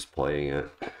guess they're just playing it.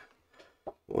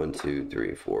 1, 2,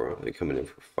 3, 4. They're coming in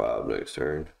for 5 next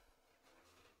turn.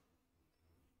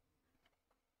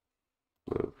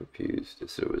 I'm confused. It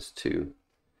said it was 2.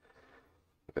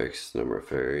 X number of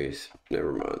fairies.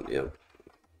 Never mind. Yep.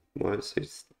 Why is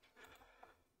it?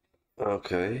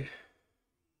 Okay.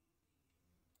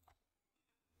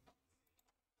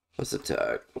 Let's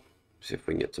attack. See if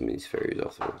we can get some of these fairies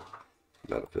off the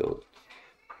battlefield.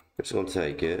 We're just gonna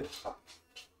take it.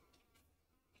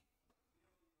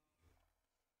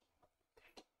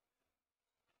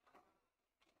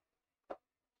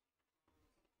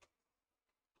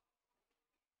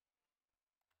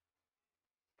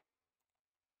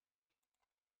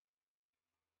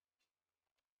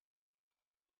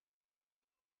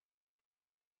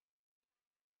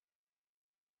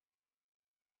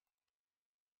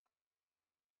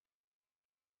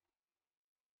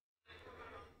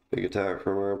 Big attack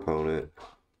from our opponent.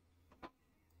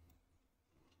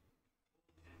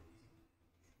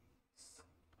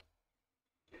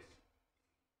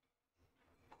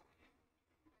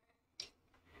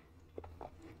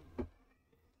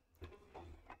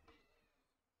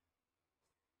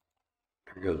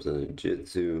 Here comes the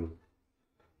Jitsu.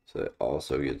 So they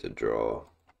also get to draw.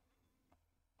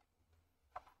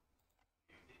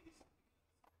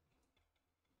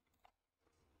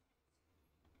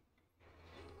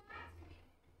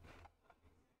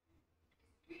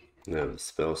 They have the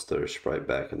spell stutter sprite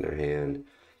back in their hand.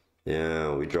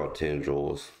 Yeah, we draw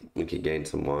tendrils. We can gain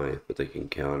some life, but they can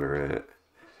counter it.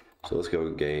 So let's go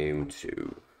game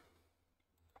 2.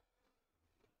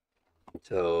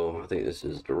 So I think this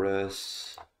is the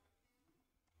rest.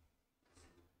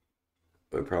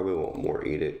 We probably want more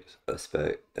edict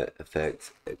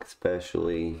effects,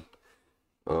 especially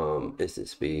instant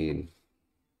speed.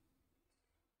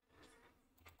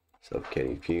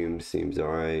 Suffocating fumes seems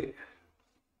alright.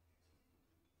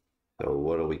 So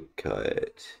what do we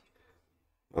cut?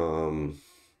 I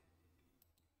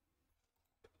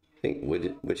think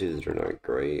witches are not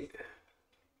great.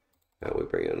 Now we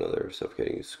bring another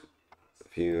suffocating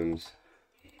fumes.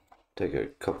 Take a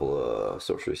couple of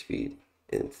sorcery speed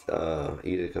and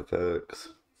edict effects.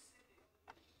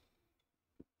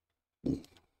 I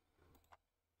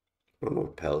don't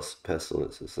know if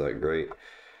pestilence is that great.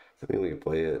 I mean, we can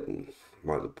play it and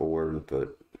mark the board,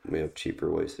 but we have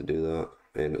cheaper ways to do that.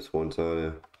 And it's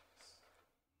one-sided.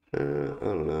 I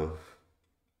don't know.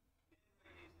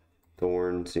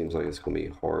 Thorn seems like it's going to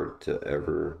be hard to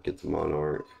ever get the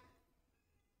Monarch.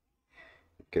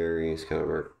 Gary's kind of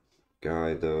our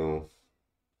guy, though.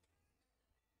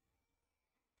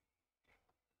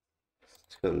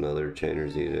 Let's got another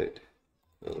Chainer's Edict.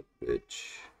 Oh,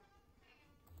 bitch.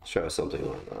 Let's try something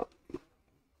like that.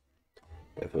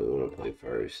 Definitely want to play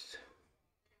first.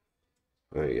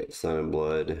 Alright, you got Sign of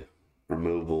Blood,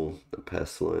 removal, the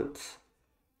Pestilence.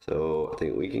 So I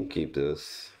think we can keep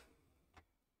this.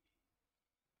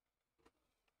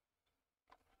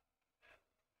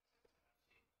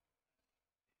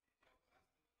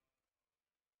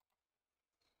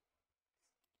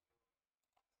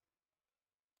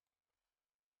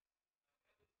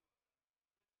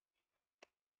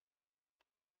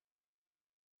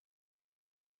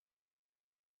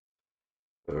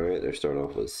 Alright, they're starting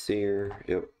off with Seer.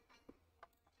 Yep.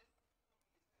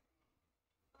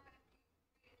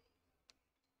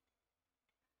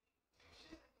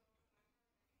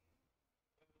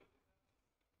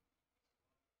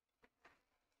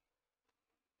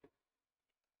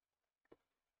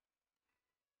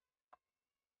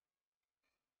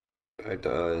 Guy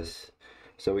dies.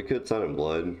 So we could sign in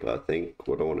blood, but I think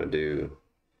what I want to do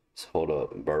is hold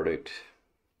up verdict,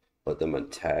 let them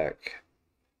attack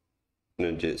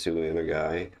ninjutsu in a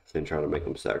guy, and try to make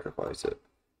him sacrifice it.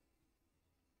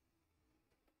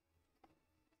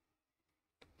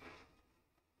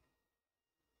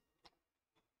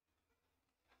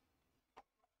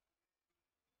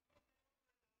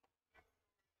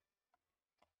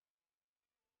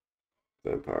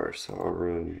 Vampire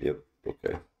Sovereign, yep,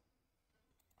 okay.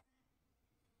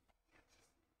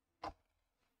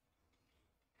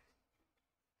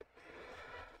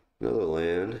 Another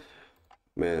land.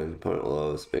 Man, opponent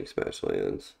loves mixed match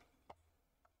lands.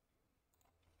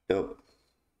 Yep.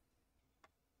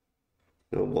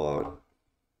 No block.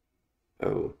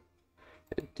 Oh,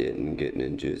 it didn't get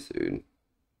ninjutsu.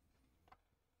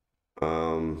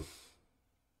 Do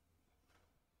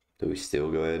we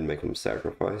still go ahead and make him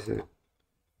sacrifice it?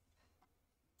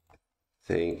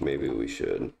 Think maybe we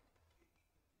should.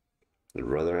 I'd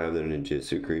rather have the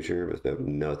ninjutsu creature, but they have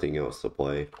nothing else to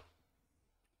play.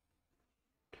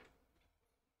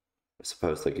 I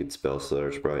suppose they could spell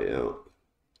Slither Sprite out.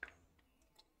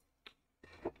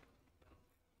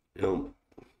 Nope.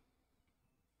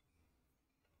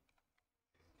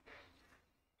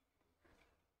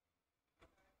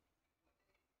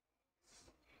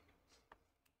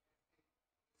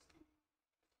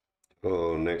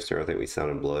 Oh, next turn I think we Sound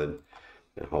in Blood.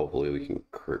 And hopefully we can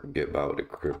get by with the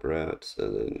Crypt Rats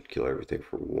and then kill everything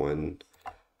for one.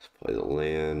 Let's play the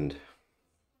land.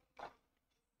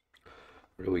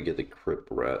 Where do we get the Crypt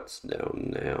Rats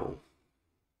down now?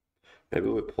 Maybe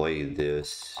we play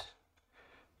this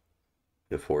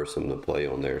and force them to play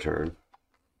on their turn.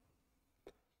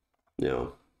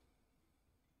 No.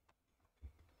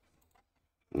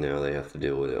 Now they have to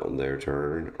deal with it on their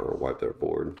turn or wipe their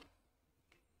board.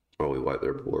 Or we wipe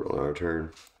their board on our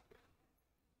turn.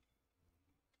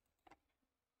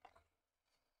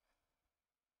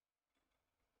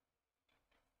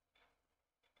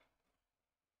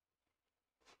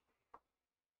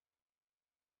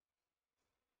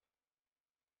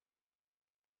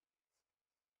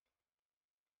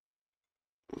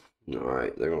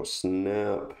 Alright, they're gonna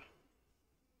snap.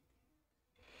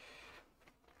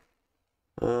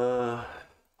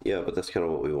 Yeah, but that's kind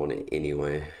of what we wanted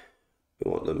anyway. We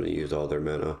want them to use all their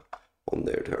mana on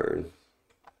their turn.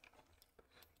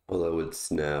 Although with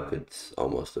snap, it's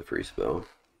almost a free spell.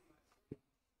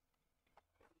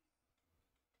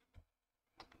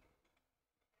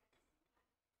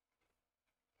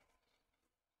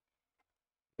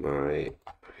 Alright,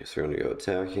 I guess we're gonna go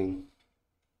attacking.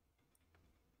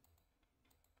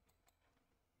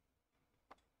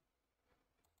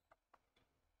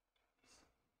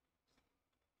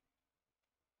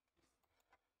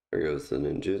 There goes the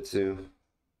ninjutsu.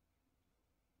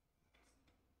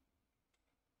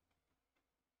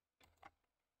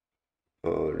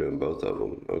 Oh, they're doing both of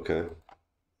them. Okay.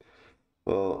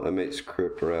 Well, that makes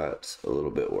Crypt Rats a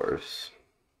little bit worse.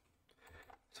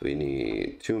 So we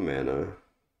need 2 mana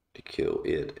to kill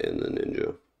it and the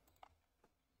ninja.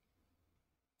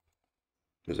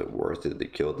 Is it worth it to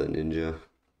kill the ninja?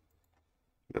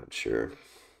 Not sure.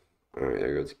 Alright,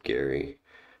 there goes Gary.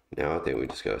 Now I think we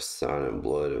just got Sign in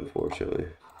Blood, unfortunately.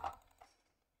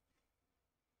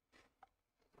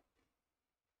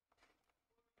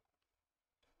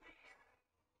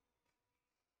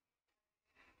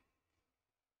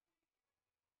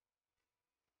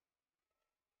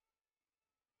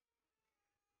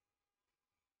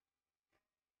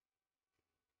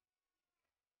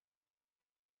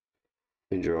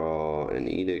 We draw an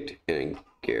Edict and a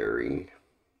Gary.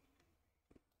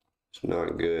 It's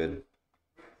not good.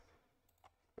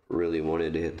 Really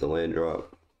wanted to hit the land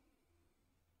drop.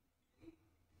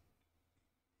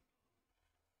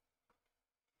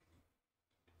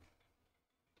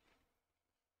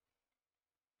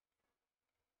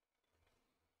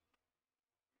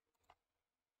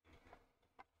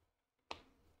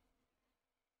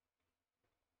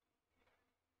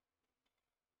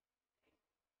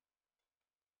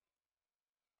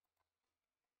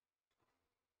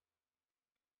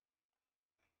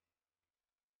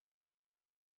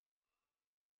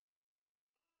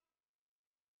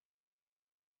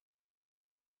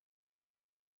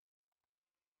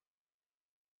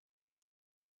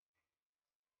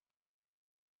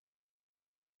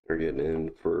 We're getting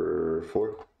in for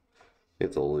 4.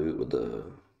 Get the loot with the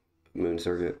moon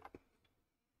circuit.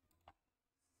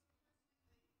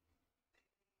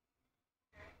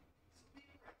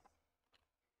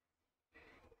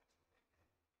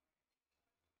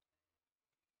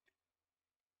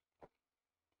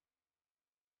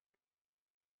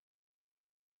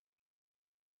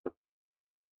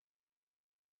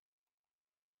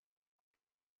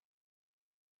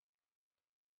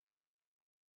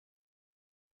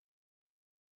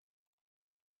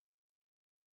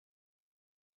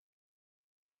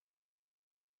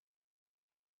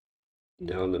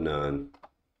 Down to 9.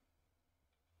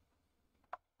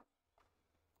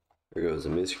 There goes a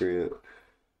miscreant.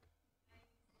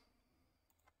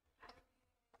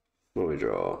 What do we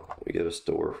draw? We get a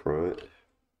storefront.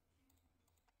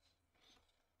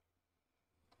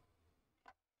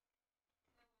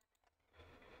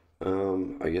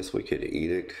 I guess we could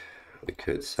edict. We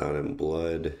could sign in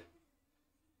blood.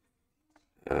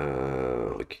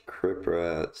 We could crypt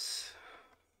rats.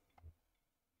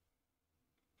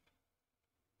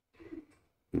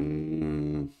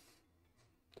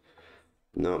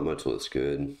 Not much looks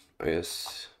good. I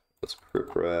guess let's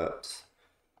crypt rats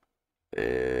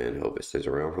and hope it stays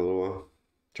around for a little while.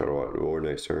 Try to wipe the board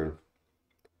next turn.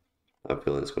 I have a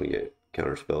feeling it's going to get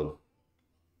counterspelled.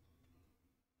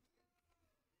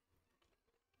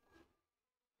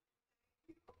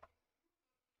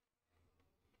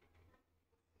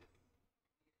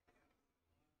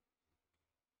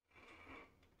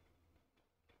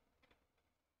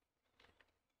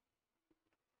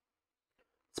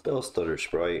 Spell Stutter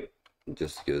Sprite,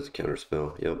 just as good as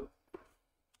counterspell, yep.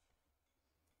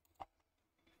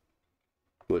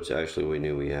 Which actually we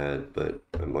knew we had, but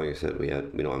like I said, we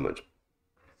don't have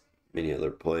many other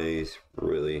plays,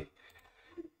 really.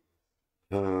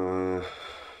 Draw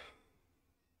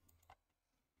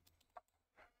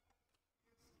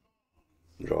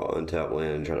untap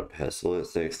land and try to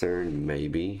Pestilence next turn,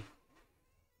 maybe.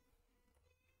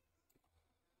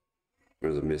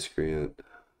 There's a miscreant.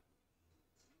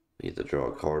 Need to draw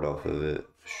a card off of it,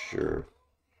 sure.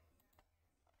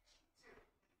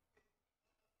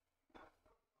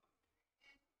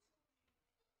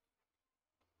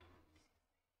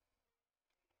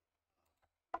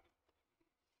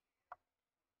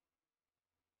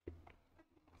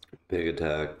 Big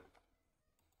attack.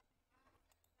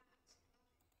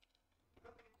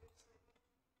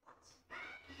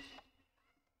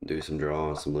 Do some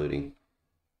draw, some looting.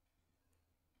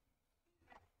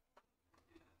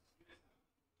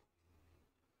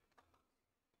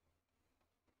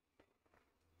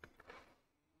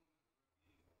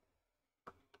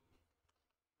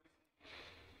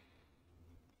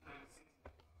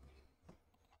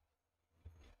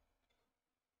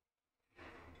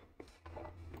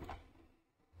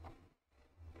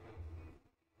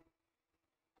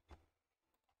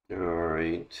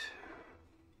 Alright.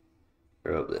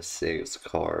 We're up to 6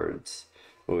 cards.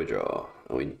 What do we draw?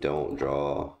 We don't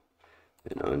draw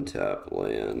an untapped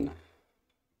land.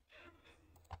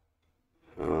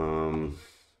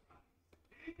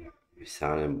 We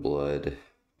sign in blood.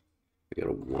 We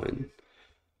got a 1.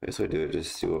 I guess we do it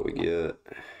just to see what we get.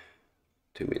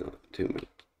 2 minutes.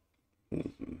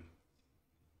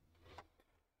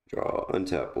 Draw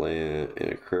untapped land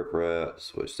and a crypt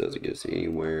rats, which doesn't get us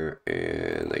anywhere,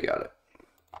 and they got it.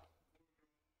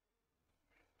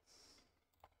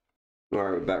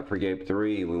 Alright, back for game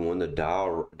 3. We won the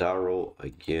die roll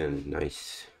again.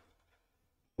 Nice.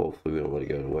 Hopefully we don't let it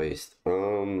go to waste.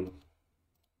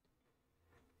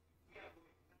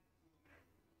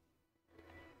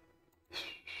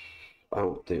 I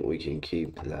don't think we can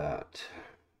keep that.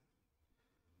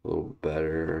 A little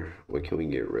better. What can we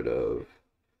get rid of?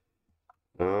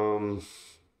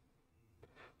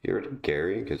 Get rid of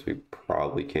Gary, because we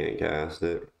probably can't cast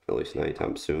it, at least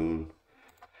anytime soon.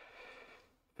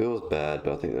 Feels bad,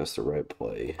 but I think that's the right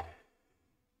play.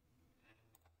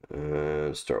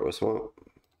 And start with Swamp.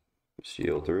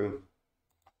 Shield through.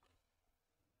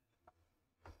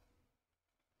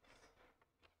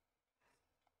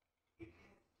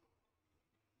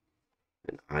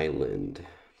 An island.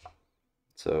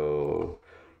 So,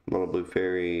 mono blue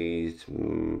fairies,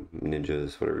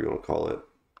 ninjas, whatever you want to call it.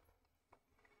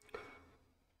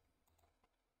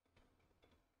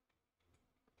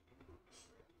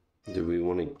 Do we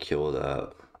want to kill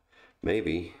that?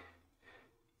 Maybe.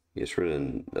 Gets rid of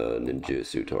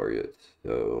ninjutsu targets.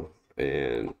 So,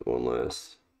 and one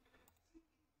less.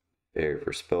 Fairy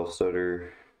for spell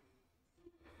stutter.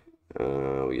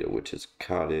 We get a witch's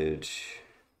cottage.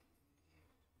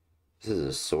 This is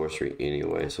a sorcery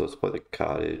anyway, so let's play the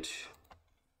cottage.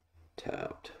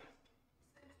 Tapped.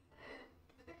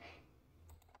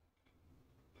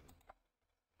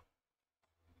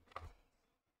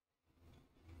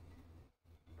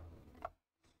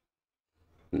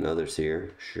 Another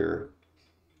seer, sure.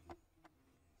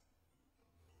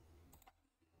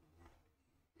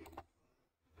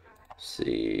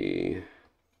 See.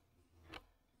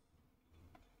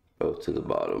 Both to the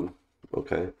bottom.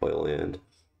 Okay, play land.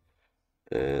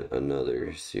 And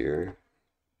another seer.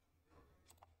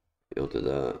 Build to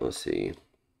that. Let's see.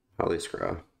 Holly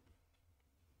Scry.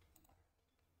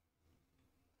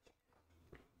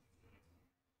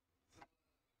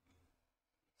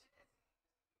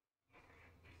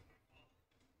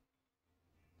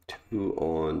 Who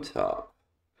on top?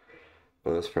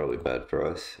 Well, that's probably bad for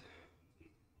us.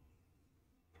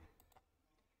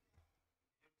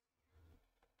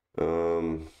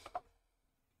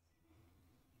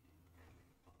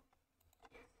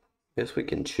 Guess we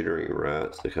can chittering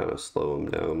rats to kind of slow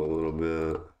them down a little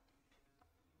bit.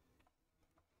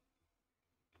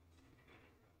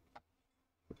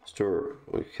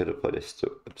 We could have played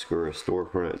obscure a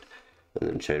storefront and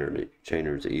then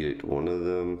Chainer's Edict one of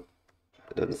them.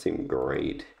 It doesn't seem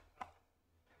great.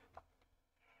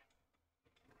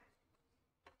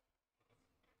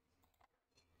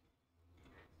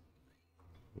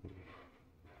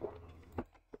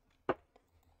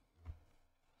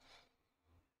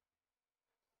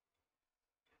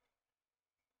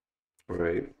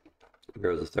 Alright,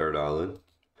 here's the third island.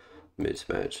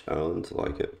 Mismatch islands,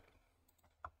 like it.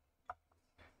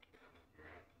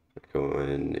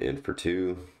 Going in for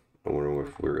 2. I wonder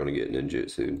if we're gonna get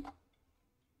ninjutsu.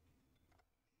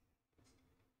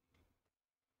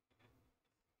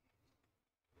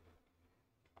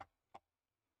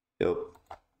 Yep.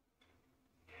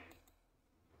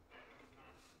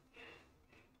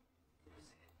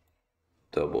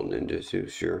 Double ninjutsu,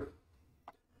 sure.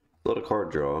 A lot of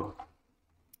card draw.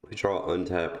 We draw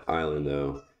untapped island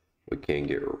though. We can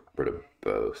get rid of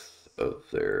both of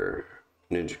their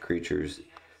ninja creatures.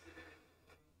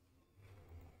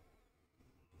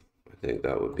 I think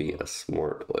that would be a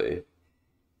smart play.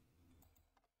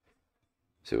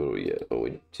 See what we get. Oh,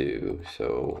 we do.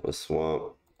 So a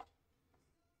swamp.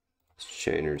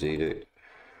 Chainer's Edict.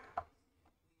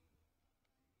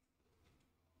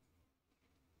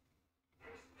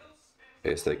 I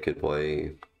guess they could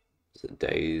play. Is it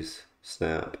Days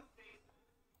Snap?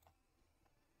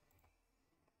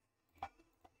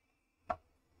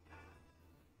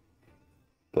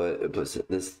 But it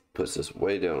puts us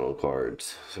way down on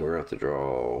cards, so we're gonna have to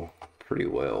draw pretty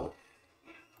well.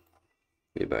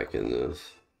 Get back in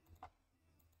this.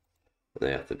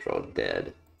 They have to draw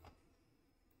dead.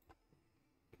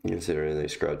 Considering they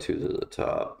scrub 2 to the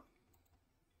top.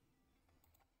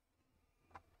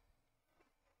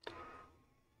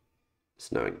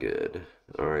 It's not good.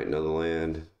 Alright, another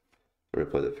land. We're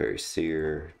gonna play the Fairy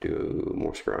Seer, do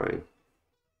more scrying.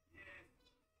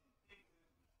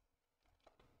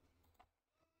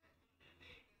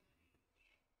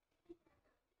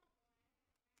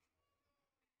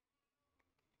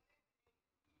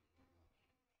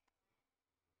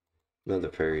 Another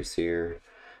Fairy Seer.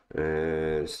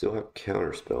 And still have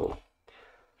Counterspell.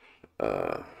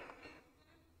 Mana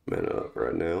up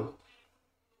right now.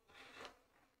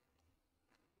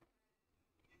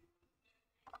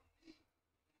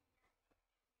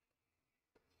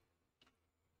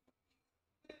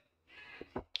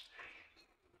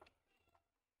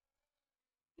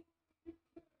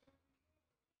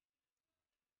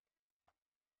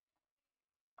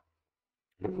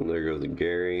 There goes the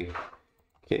Gary.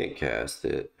 Can't cast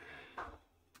it.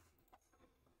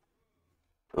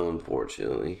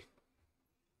 Unfortunately.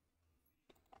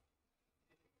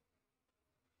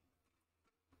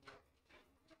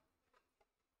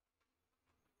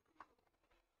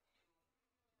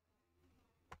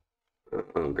 I'm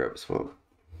gonna grab a swamp.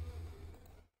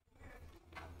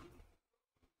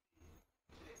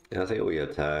 Yeah, I think we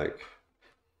attack.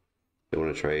 We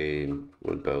want to trade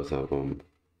with both of them.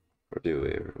 Or do we?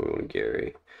 Or we want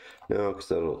Gary? No,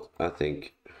 because I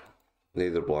think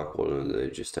neither block one, they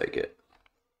just take it.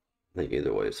 I think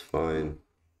either way is fine.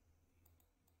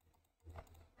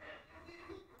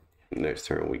 Next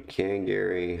turn we can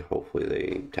Gary. Hopefully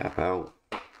they tap out.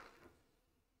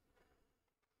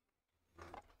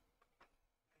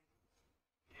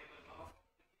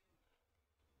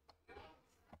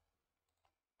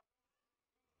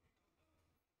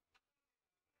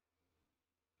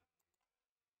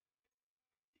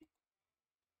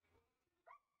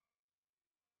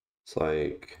 It's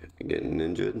like getting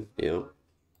ninja. Yep.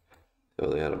 So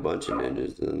they had a bunch of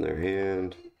ninjas in their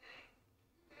hand.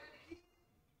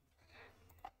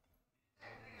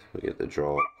 So we get to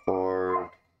draw a card.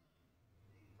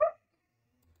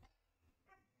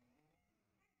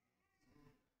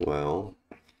 Well,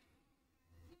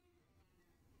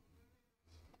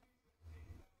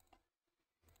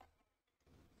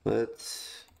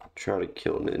 let's try to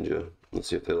kill ninja. Let's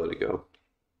see if they let it go.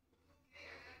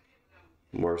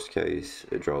 Worst case,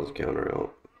 it draws a counter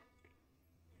out.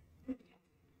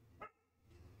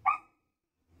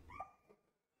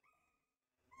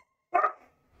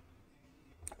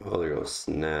 Oh, they're gonna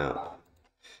snap.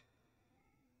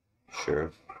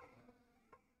 Sure.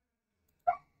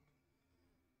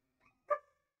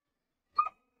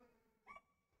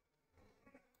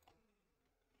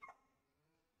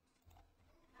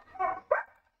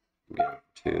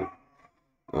 too.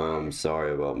 I'm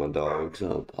sorry about my dogs.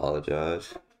 I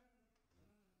apologize.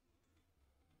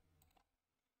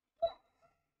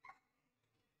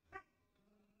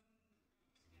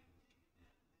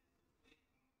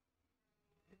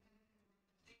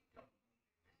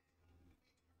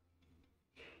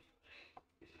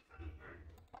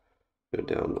 Go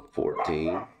down to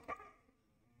 14.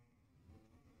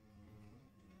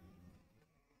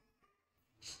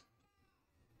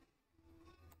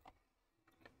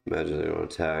 Imagine they're gonna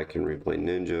attack and replay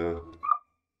ninja.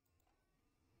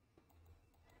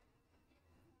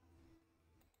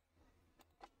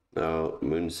 No,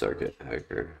 moon circuit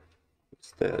hacker.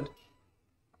 It's dead.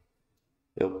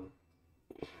 Yep.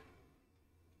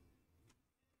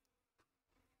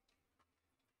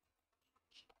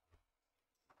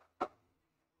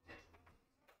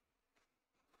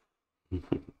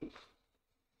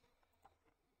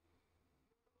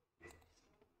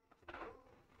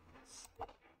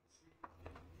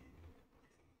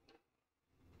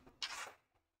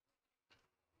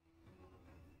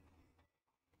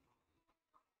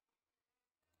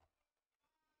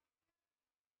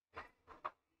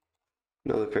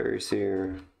 Another fairy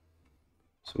seer.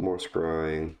 Some more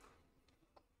scrying.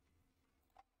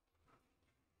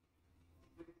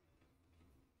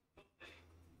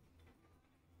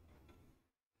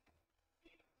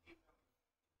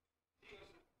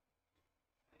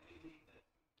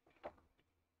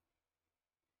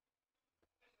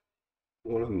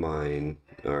 One of mine.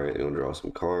 Alright, I'm gonna draw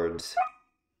some cards.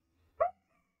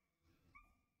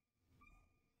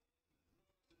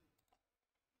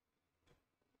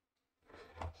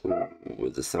 Ooh,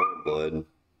 with the Sign of Blood.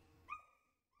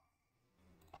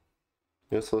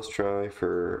 Yes, let's try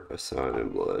for a Sign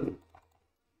of Blood.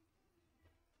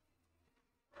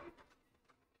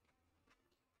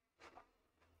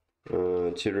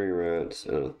 Chittering Rats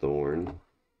and a Thorn.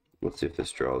 Let's see if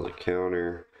this draws a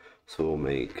counter. So we'll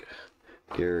make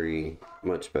Gary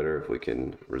much better if we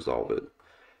can resolve it.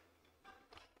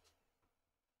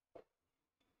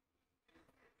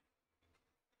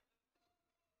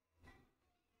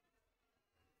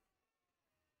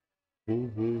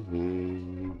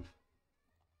 Hammer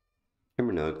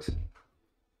Nugs.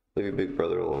 Leave your big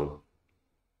brother alone.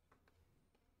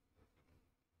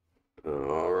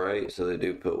 Alright, so they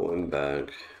do put one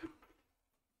back.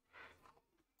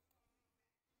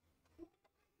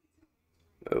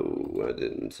 Oh, I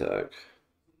didn't attack.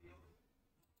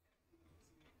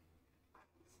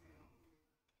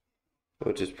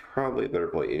 Which is probably a better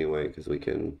play anyway, because we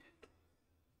can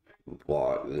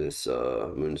block this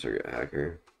Moon Circuit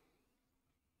hacker.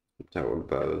 Tower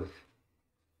both.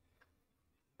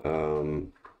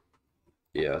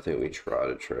 Yeah, I think we try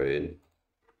to trade.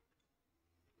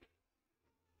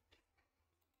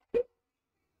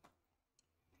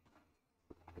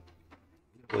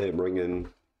 They bring in.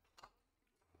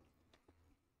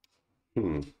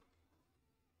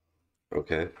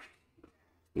 Okay.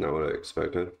 Not what I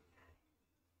expected.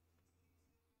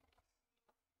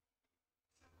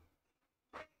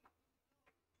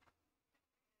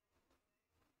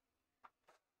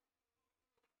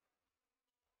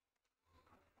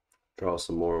 Draw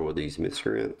some more with these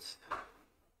miscreants.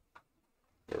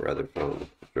 Or rather fun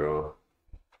to draw.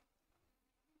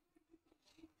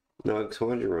 No, because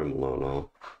why'd you run alone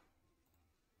all?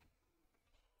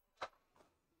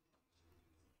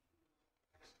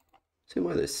 Seemed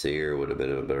like the Seer would have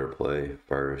been a better play.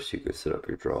 First, you could set up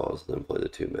your draws, then play the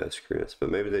two miscreants.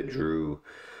 But maybe they drew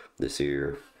the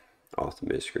Seer off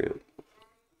the miscreant.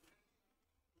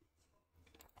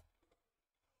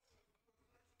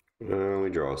 We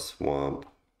draw a Swamp.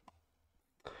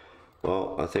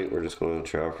 Well, I think we're just going to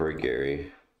try for a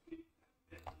Gary.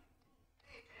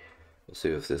 Let's see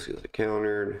if this gets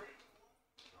countered.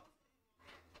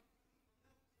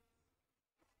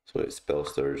 So it's Spell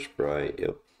Surge Sprite,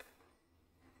 yep.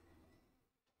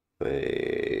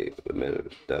 Wait a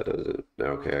minute, that doesn't.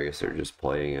 Okay, I guess they're just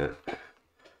playing it.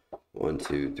 1,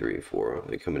 2, 3, 4.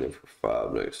 They're coming in for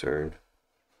 5 next turn.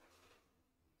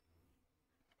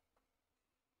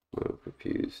 I'm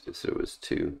confused. It said it was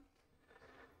 2.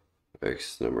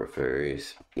 X number of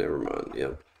fairies. Never mind.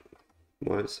 Yep.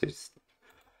 Why is it?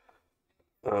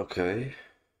 Okay.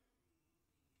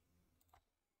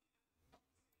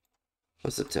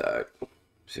 Let's attack.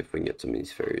 See if we can get some of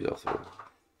these fairies off the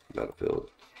battlefield.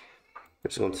 We're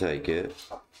just gonna take it.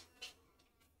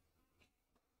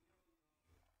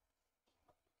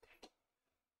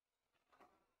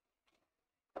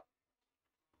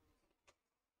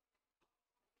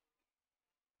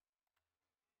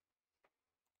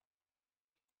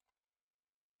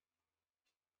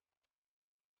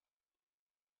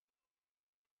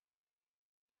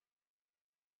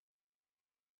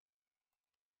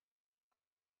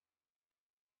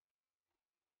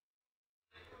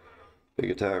 Big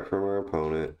attack from our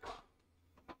opponent.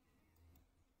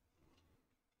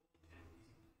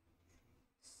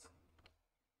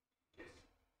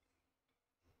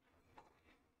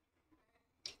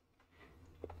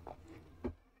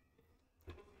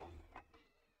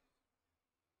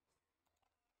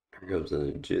 Here comes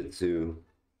the Jitsu.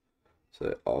 So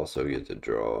they also get to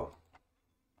draw.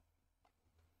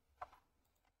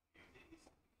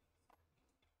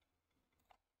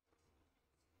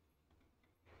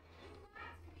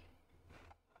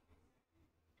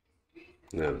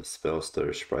 They have a spell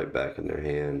stutter sprite back in their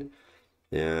hand.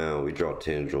 Yeah, we draw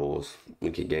tendrils. We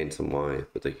can gain some life,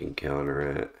 but they can counter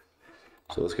it.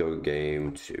 So let's go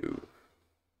game 2.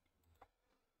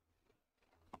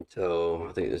 So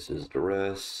I think this is the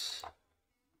rest.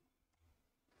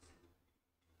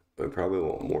 We probably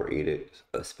want more edict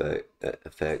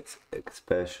effects,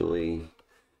 especially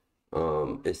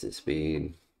instant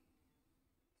speed.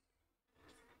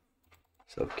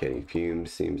 Suffocating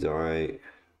fumes seems alright.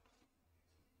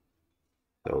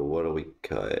 So what do we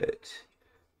cut?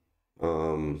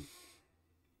 I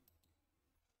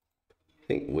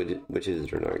think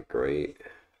witches are not great.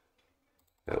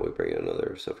 Now we bring in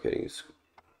another suffocating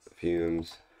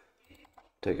fumes.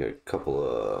 Take a couple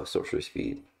of sorcery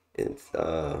speed and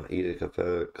edict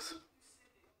effects.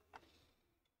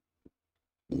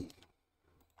 I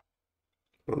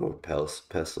don't know if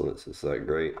pestilence is that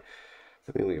great.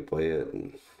 I mean, we can play it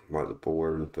and mark the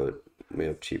board, but we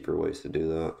have cheaper ways to do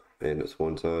that, and it's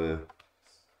one-sided.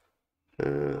 I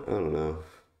don't know.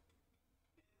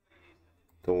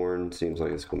 Thorn seems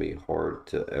like it's gonna be hard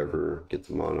to ever get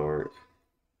the Monarch.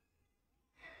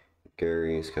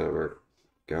 Gary's kind of our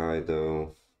guy,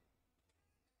 though.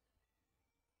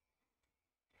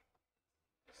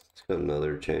 Let's got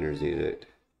another Chainer's Edict.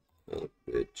 Oh,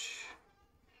 bitch.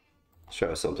 Let's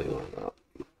try something like that.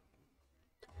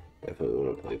 Definitely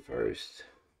want to play first.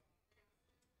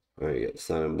 Alright, you got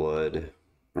Sun and Blood,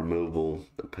 Removal,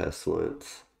 the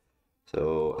Pestilence.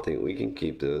 So I think we can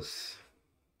keep this.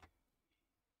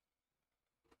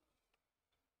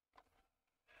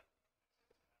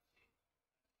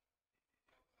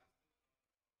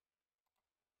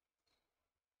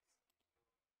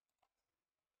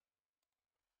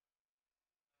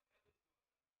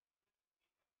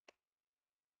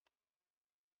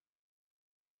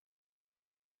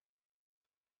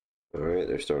 Alright,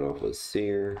 they're starting off with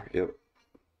Seer. Yep.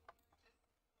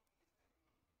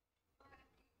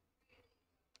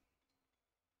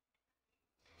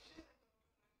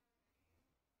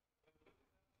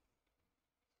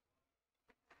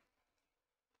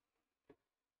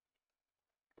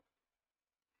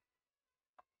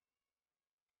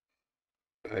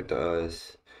 It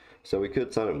does. So we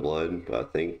could Sun and Blood, but I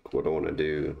think what I want to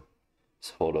do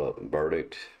is hold up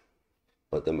Verdict,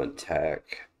 let them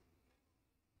attack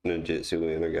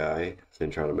Ninjutsu and a guy,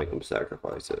 and try to make them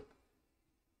sacrifice it.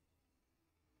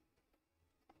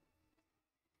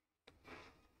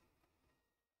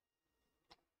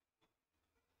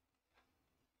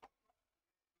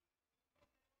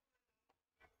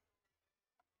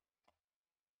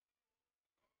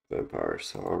 Vampire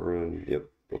Sovereign. Yep.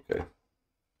 Okay.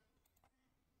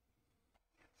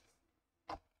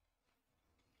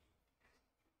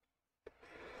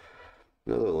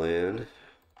 Another land.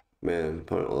 Man,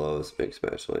 opponent loves mixed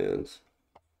match lands.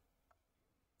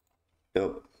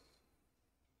 Yep.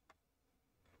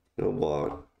 No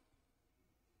block.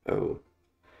 Oh.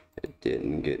 It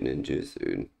didn't get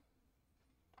ninjutsu.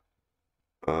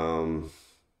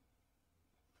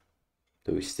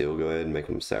 Do we still go ahead and make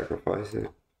them sacrifice it?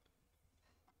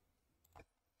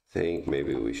 Think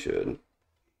maybe we should.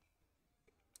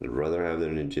 I'd rather have the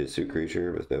ninjutsu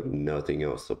creature, but they have nothing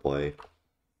else to play.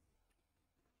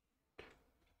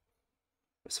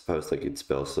 I suppose they could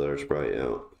spell Stutter Sprite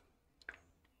out.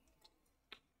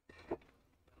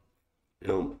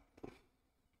 Nope.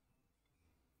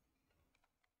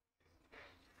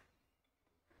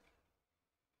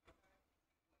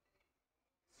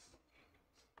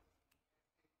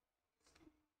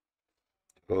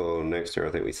 Oh, next turn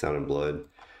I think we Sound in Blood.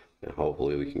 And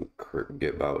hopefully we can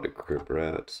get by with the Crypt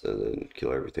Rats and then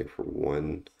kill everything for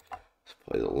 1. Let's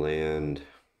play the land.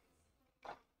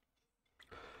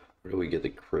 Where do we get the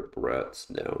Crypt Rats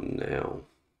down now?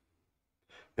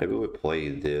 Maybe we play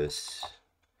this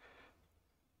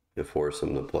and force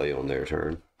them to play on their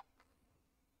turn.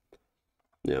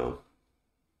 No.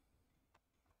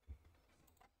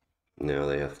 Now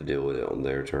they have to deal with it on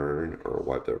their turn or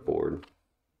wipe their board.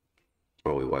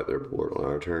 Or we wipe their board on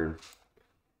our turn.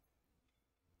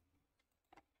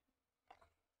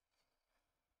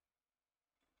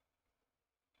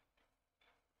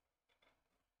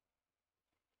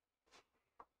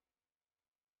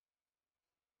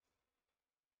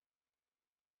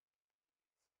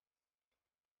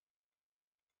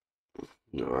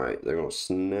 Alright, they're gonna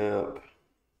snap.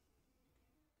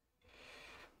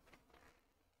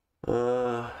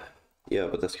 Yeah,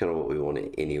 but that's kind of what we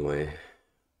wanted anyway.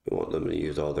 We want them to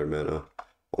use all their mana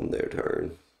on their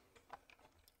turn.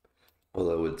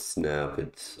 Although with snap,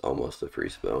 it's almost a free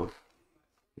spell.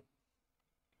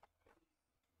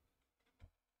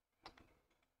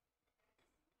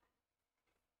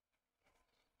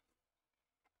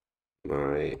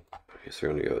 Alright, I guess we're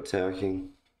gonna go attacking.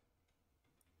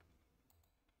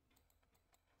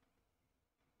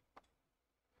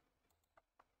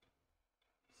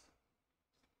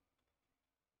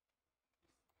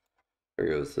 There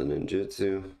goes the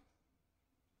ninjutsu.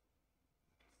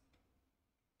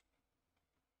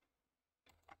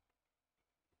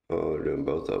 Oh, they're doing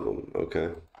both of them.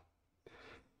 Okay.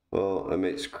 Well, that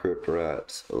makes Crypt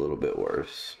Rats a little bit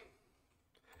worse.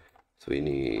 So we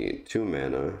need 2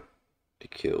 mana to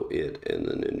kill it and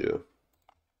the ninja.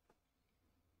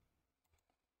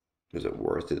 Is it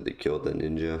worth it to kill the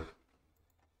ninja?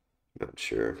 Not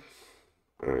sure.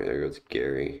 Alright, there goes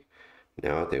Gary.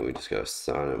 Now I think we just got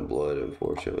Sign in Blood,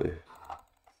 unfortunately.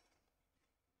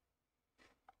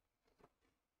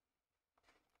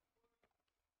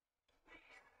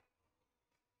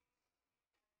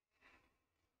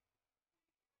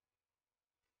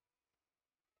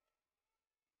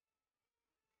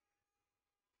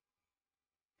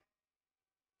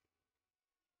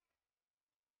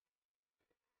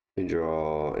 We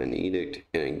draw an Edict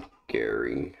and a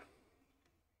Gary.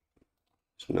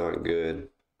 It's not good.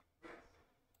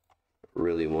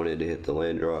 Really wanted to hit the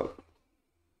land drop.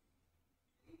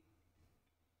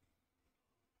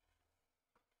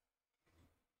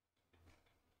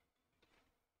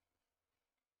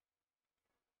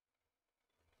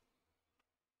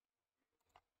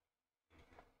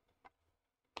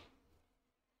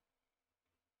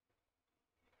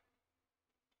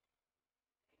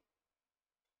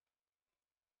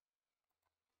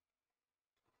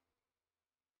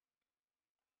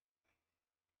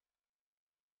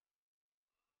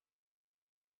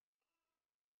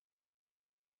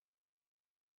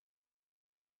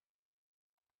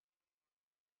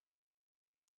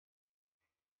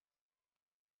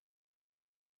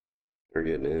 We're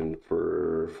getting in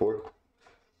for 4.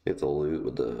 Get the loot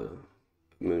with the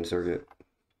moon circuit.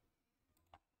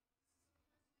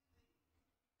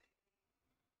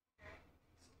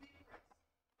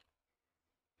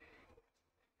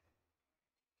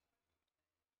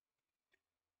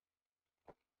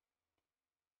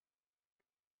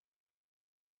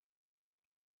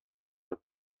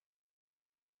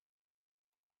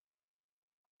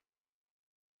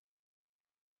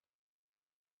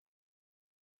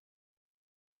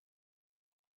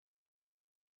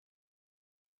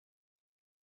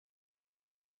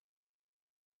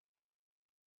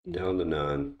 Down to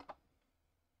 9.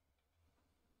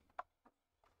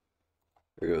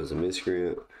 There goes the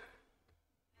miscreant.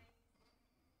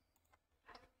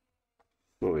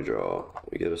 What do we draw?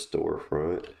 We get a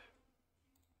storefront.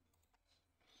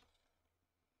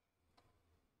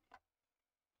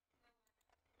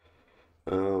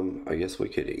 I guess we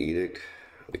could Edict.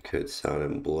 We could Sign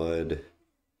in Blood.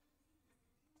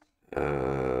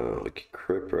 We could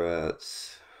Crypt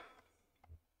Rats.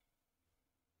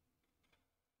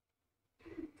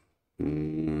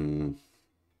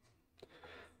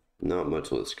 Not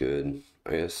much looks good.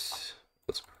 I guess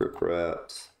let's Crypt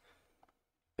Rats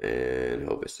and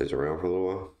hope it stays around for a little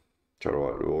while. Try to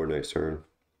wipe the board next turn.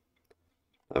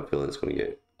 I have a feeling it's going to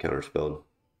get counterspelled.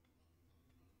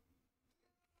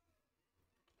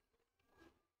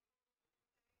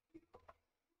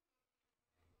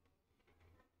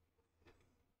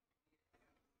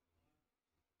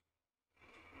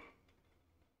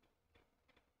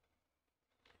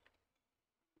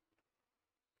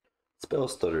 Spell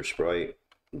Stutter Sprite,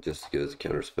 just as good as a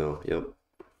counterspell. Yep.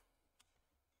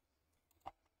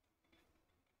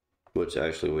 Which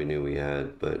actually we knew we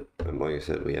had, but like I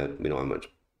said, we don't have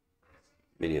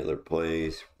many other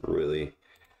plays really.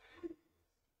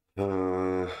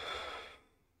 Draw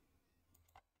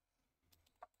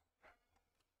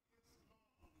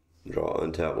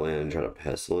untap land and try to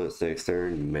Pestilence next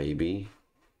turn, maybe.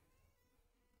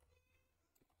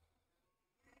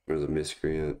 There's a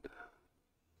miscreant.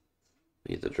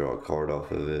 Need to draw a card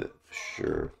off of it,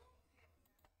 sure.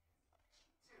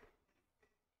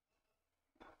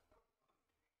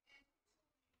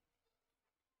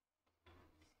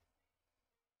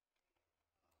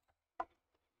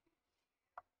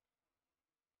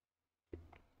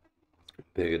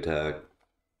 Big attack.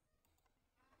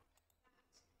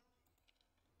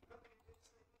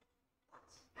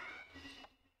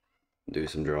 Do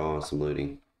some draw, some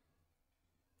looting.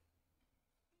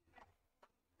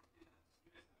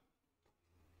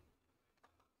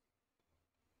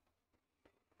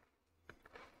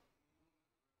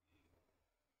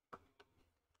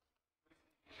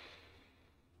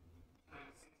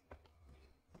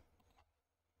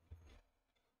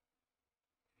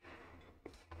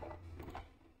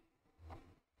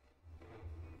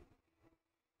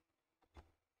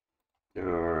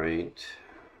 Alright.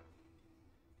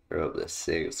 We're up to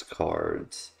 6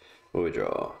 cards. What do we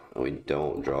draw? We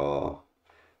don't draw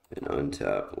an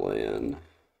untapped land.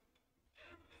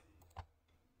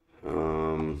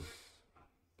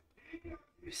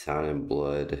 We sign in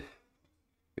blood.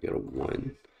 We got a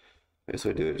 1. I guess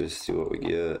we do it just to see what we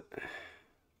get.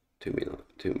 2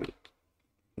 minutes.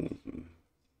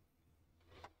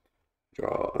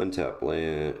 Draw untapped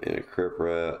land and a Crypt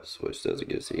Rats, which doesn't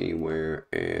get us anywhere,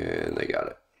 and they got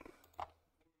it.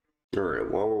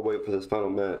 Alright, while we're waiting for this final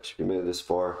match, if you made it this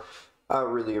far, I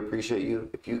really appreciate you.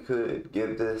 If you could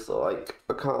give this a like,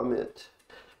 a comment,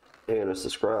 and a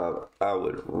subscribe, I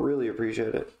would really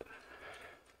appreciate it.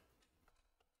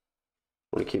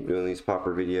 I want to keep doing these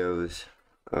Pauper videos.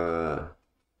 Starting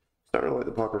to like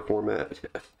the Pauper format.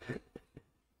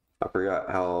 I forgot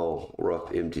how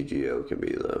rough Mtgo can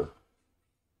be though.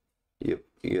 Yep,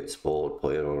 you get spoiled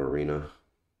playing on Arena.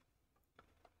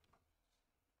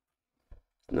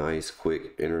 Nice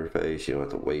quick interface, you don't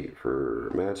have to wait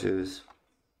for matches.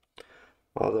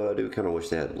 Although I do kind of wish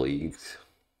they had leagues.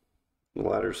 The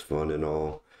ladder's fun and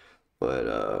all, but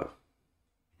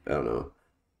I don't know.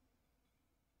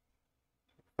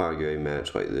 If I get a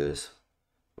match like this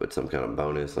with some kind of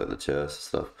bonus like the chest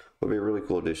stuff, would be a really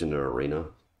cool addition to Arena.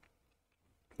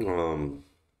 As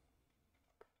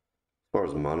far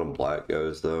as mono black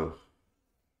goes though,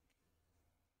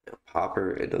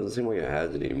 Pauper, it doesn't seem like it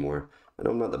has it anymore. I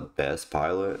know I'm not the best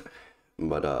pilot,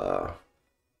 but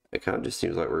it kind of just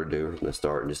seems like we're due from the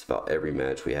start in just about every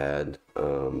match we had.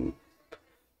 You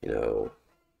know,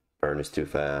 burn is too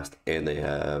fast, and they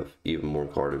have even more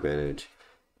card advantage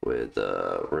with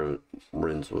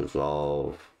Rin's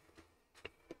Resolve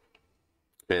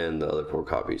and the other 4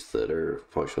 copies that are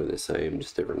functionally the same,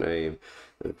 just different name.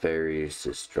 It varies,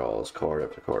 just draws card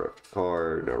after card after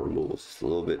card. Our removal is just a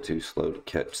little bit too slow to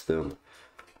catch them.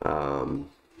 Kind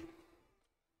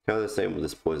of the same with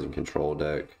this poison control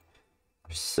deck.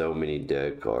 There's so many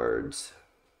dead cards.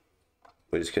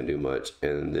 We just can't do much,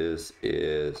 and this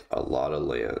is a lot of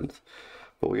lands.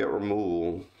 But we got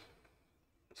removal,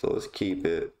 so let's keep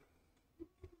it.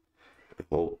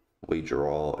 Hope we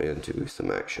draw into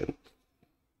some action.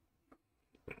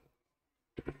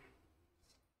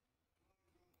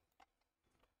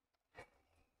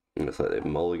 Looks like they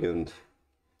mulliganed.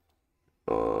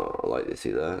 I like to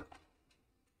see that.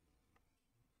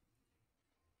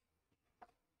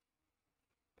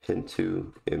 Pin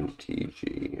 2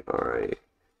 Mtg. Alright.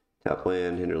 Tap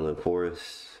land, Hinterland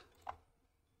Forest.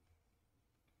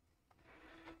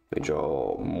 We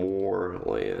draw more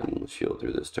land. We'll shield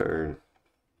through this turn.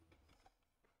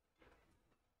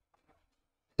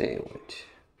 Sandwich.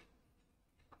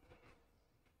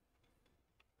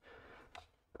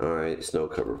 Alright, snow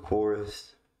covered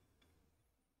forest.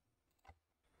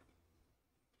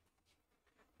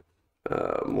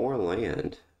 More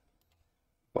land.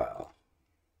 Wow.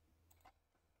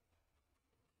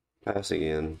 Pass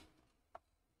again.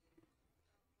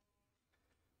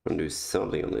 I'm gonna do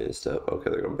something on the end step. Okay,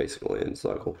 they're gonna basically end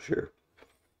cycle, sure.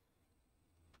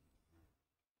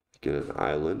 Get an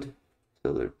island.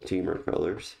 So they're teamer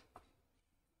colors.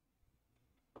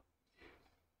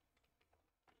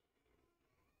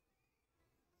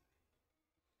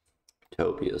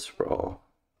 Utopia Sprawl.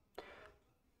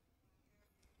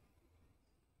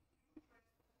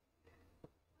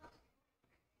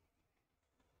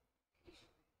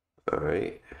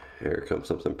 Alright, here comes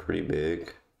something pretty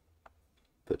big.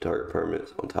 Put target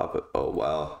permanents on top of, oh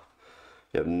wow.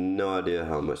 You have no idea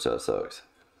how much that sucks.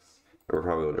 We're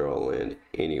probably gonna draw a land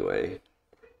anyway.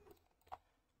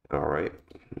 Alright,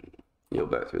 yield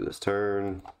back through this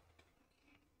turn.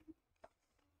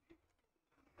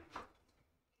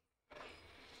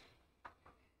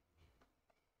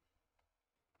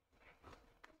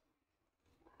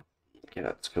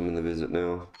 Cats coming to visit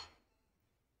now.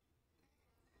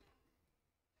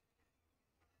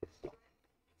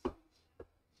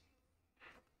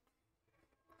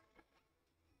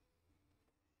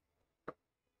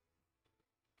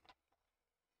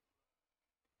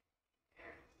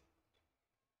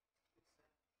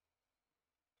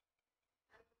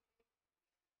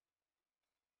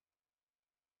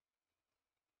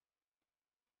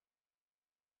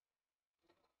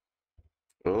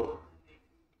 Oh,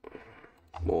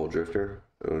 Mole Drifter.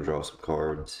 I'm gonna draw some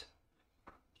cards.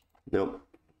 Nope.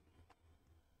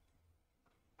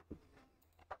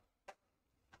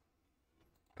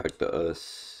 Back to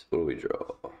us. What do we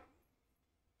draw?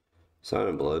 Sign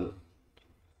of Blood.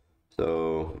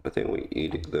 So I think we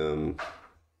edict them.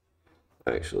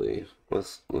 Actually,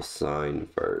 let's sign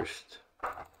first.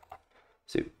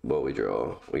 See what we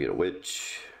draw. We get a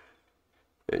witch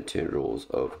and Tendrils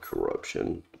of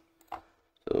Corruption.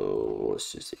 So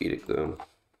let's just edict them.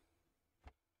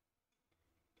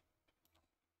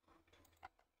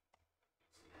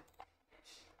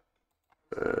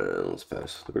 And let's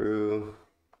pass through.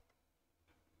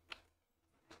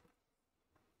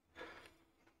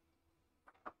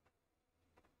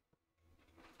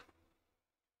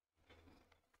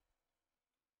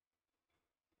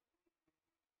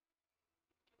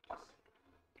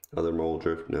 Other mold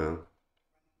drift now.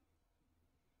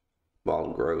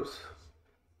 Wild growth.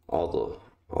 All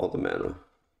the mana.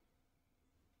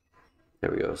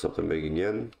 There we go. Something big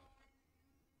again.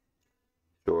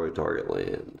 Destroy target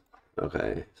land.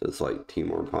 Okay, so it's like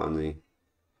Timor Ponzi.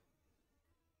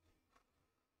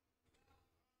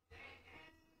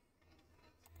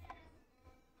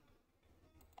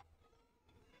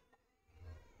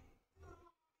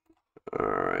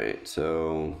 Alright,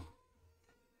 so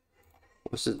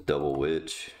what's this double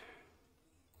witch?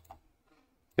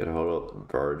 Gotta hold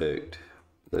up Verdict.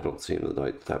 They don't seem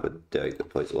like the type of deck that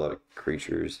plays a lot of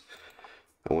creatures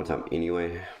at one time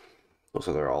anyway. Looks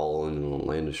like they're all in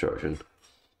land destruction.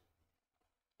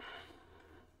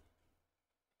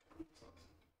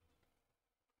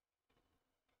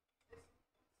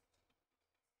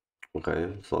 Okay,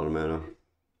 it's a lot of mana.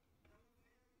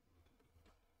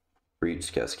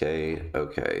 Reach Cascade.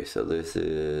 Okay, so this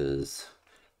is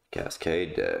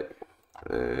Cascade deck.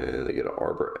 And they get an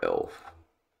Arbor Elf.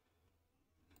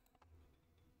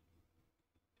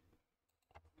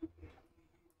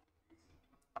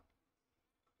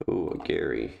 Ooh, a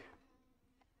Gary.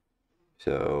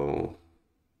 So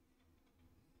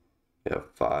we have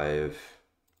 5.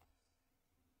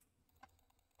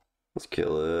 Let's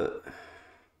kill it.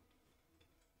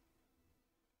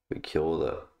 We kill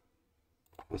the.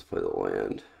 Let's play the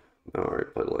land.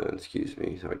 Alright, play the land, excuse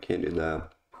me. So I can't do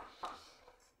that.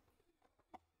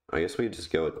 I guess we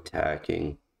just go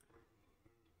attacking.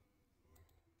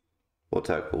 We'll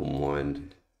attack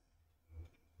 1.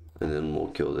 And then we'll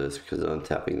kill this because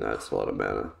untapping that's a lot of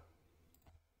mana.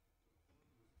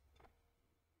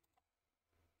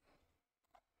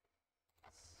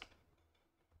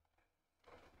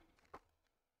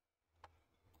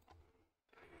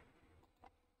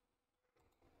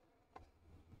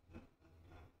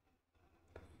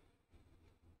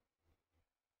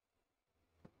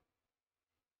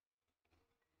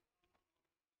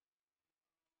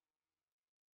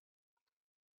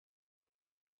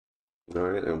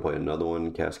 Alright, they're gonna play another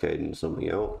one, Cascade into something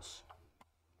else.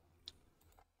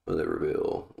 Will they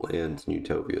reveal lands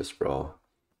Utopia Sprawl?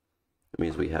 That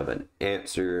means we have an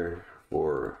answer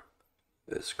for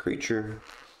this creature.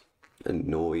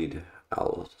 Annoyed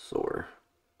Allosaur.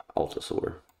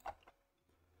 Altosaur.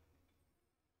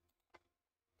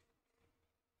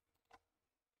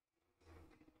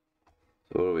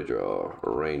 So what do we draw? A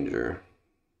Ranger.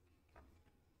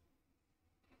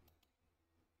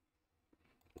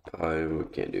 5, we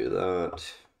can't do that.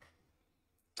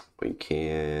 We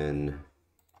can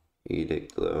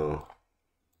Edict though.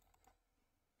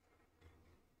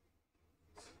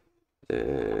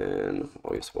 Then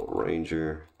I guess we'll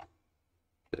Ranger.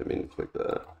 Didn't mean to click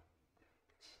that.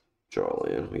 Draw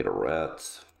land. We get a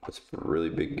Rats. That's really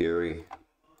big Gary.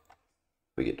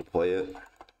 We get to play it.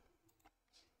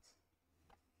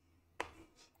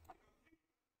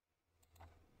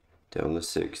 Down to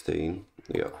 16.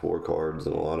 We got 4 cards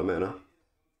and a lot of mana.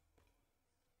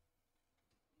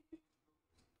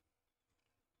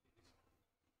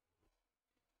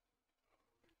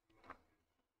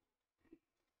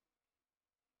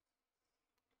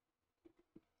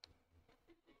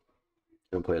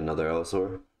 Gonna play another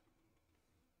Allosaur.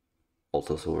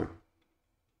 Altosaur.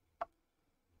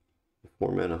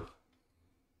 4 mana.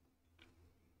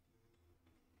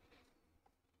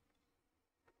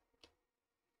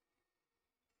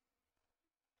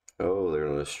 Oh, they're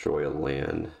gonna destroy a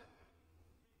land.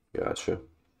 Gotcha.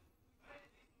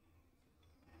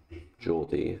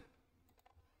 Jolty.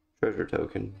 Treasure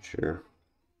token, sure.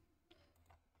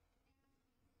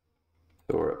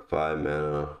 So we're at 5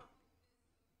 mana.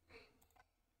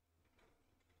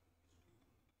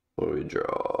 What do we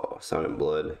draw? Silent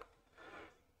Blood.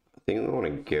 I think we want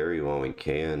to Gary when we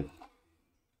can.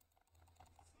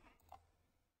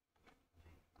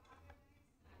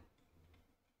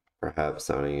 Perhaps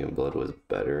Signing in Blood was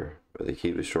better. But they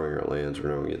keep destroying our lands. We're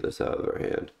not going to get this out of our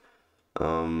hand.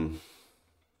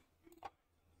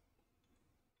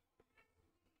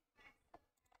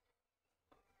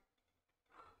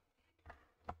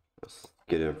 Let's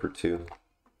get in for 2.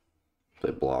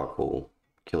 Play block, we'll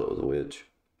kill it with a witch.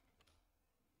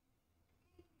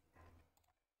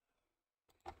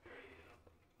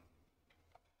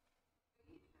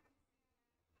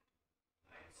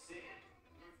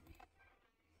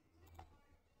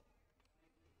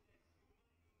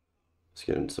 Let's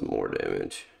get him some more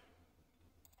damage.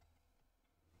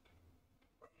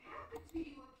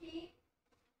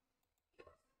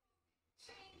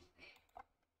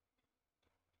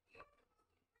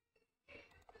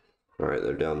 Alright,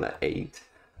 they're down to 8.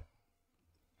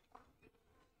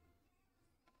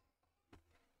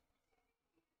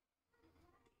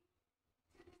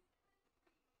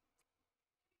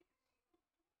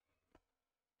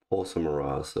 Pull some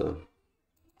Marasa.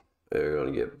 They're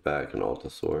gonna get back an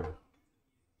Altasaur.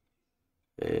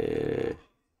 And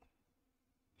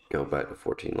go back to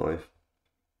 14 life.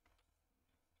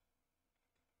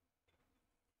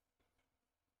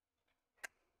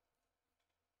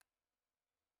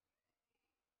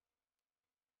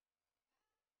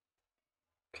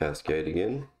 Cascade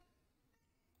again.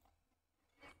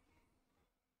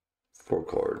 4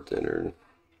 cards entered.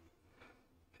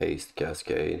 Haste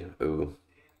Cascade. Ooh.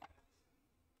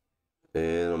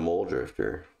 And a Mole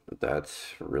Drifter.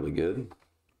 That's really good.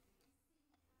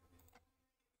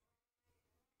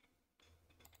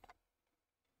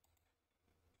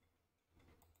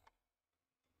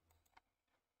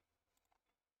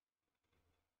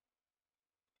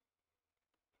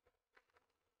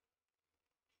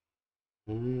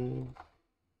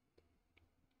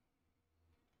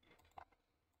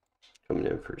 Coming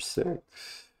in for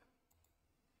 6.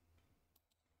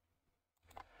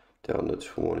 Down to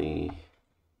 20.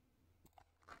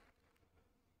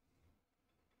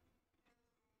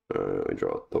 Alright, we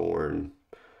draw a Thorn.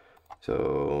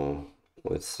 So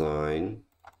let's sign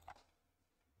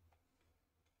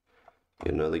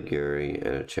another Gary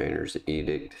and a Chainer's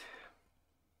Edict.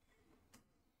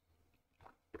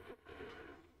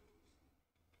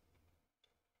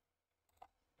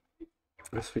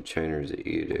 Let's be Chainer's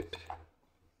Edict.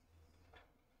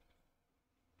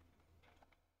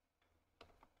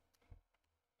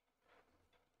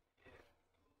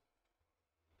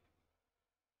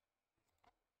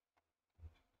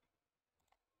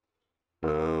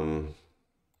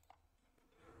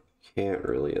 Can't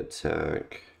really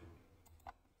attack.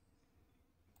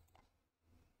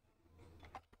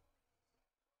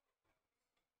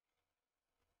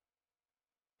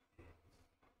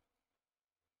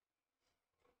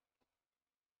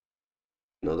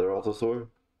 Another Altasaur?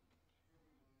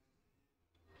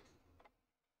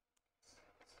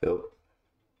 Yep.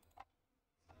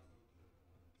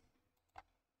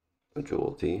 A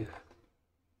Jewel Thief.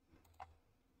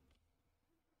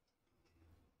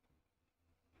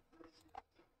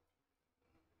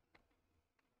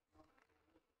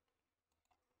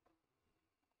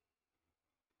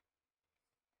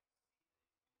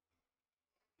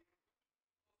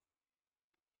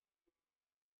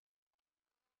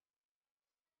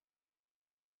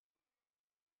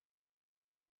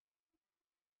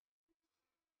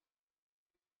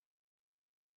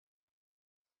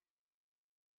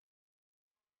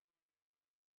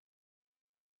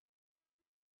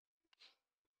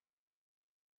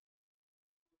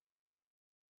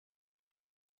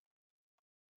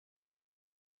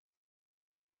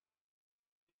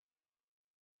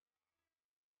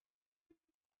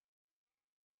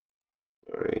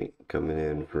 Alright, coming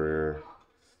in for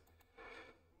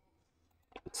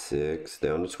 6,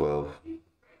 down to 12.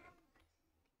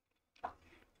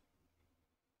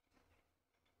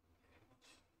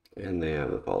 And they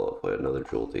have a follow-up play, another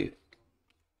Jewel Thief.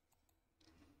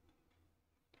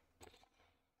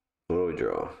 What do we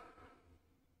draw?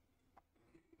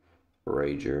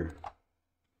 Rager.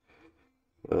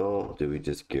 Well, do we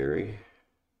just Gary?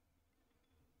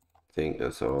 I think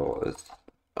that's all. That's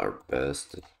our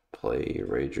best play.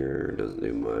 Rager doesn't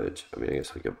do much. I mean, I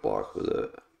guess we could block with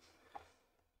it.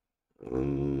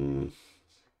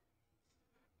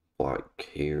 Block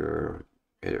here.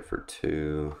 Hit it for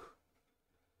 2.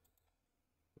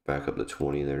 Back up to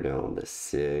 20. They're down to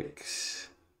 6.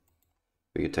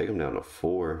 We could take them down to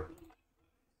 4.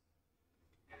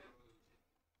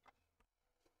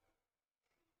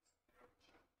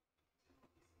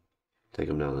 Take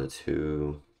them down to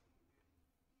 2.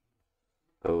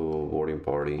 Oh, boarding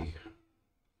party.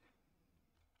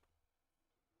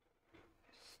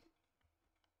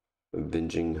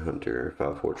 Avenging Hunter.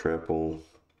 5/4 trample.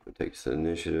 It takes the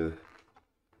initiative.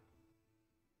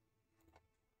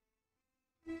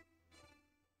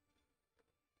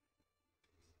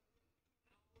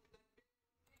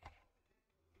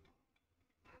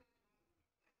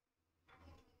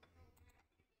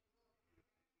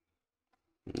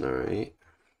 Alright.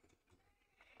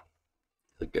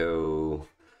 Let's go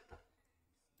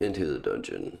into the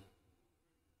dungeon.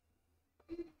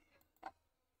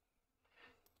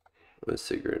 Let's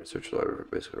secret search library for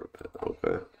basic pet.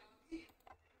 Okay.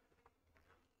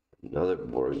 Another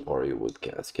boarding party with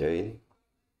Cascade.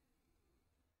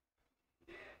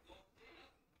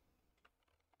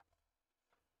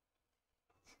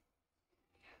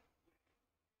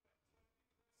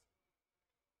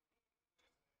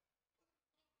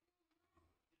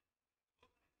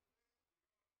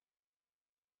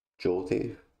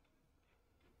 Jolty.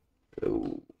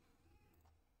 Oh.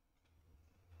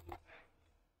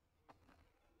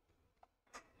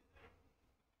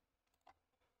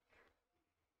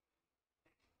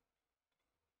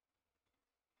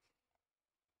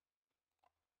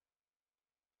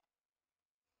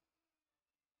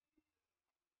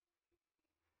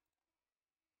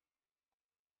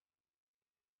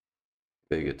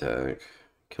 Big attack.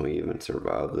 Can we even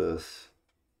survive this?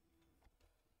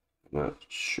 Not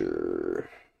sure.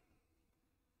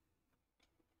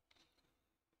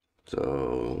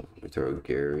 So we throw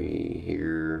Gary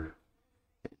here,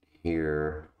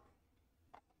 here.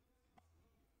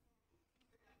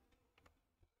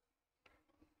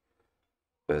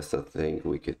 Best I think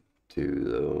we could do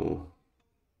though.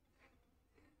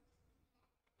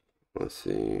 Let's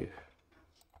see.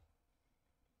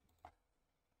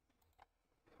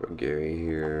 Throw Gary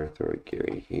here, throw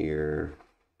Gary here,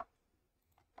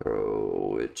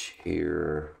 throw Witch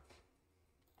here.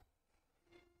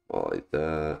 All like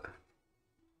that.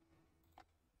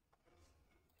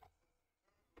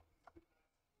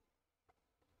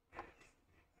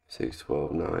 Six,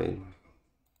 12, 9.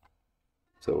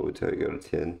 So we tell you go to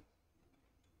 10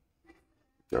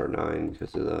 or 9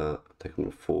 because of that. Take them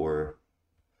to 4.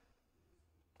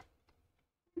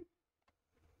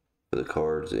 Put the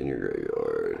cards in your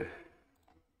graveyard.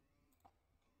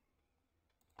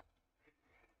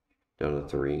 Down to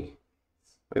 3.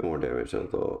 Way more damage than I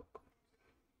thought.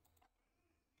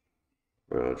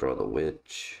 We're gonna draw the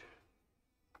Witch.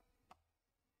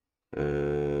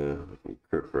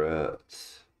 Crypt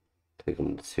Rats. Take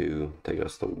them to 2. Take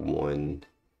us to 1.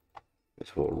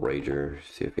 This little Rager.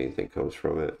 See if anything comes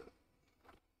from it.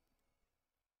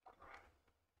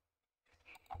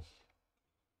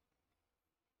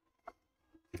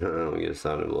 We get a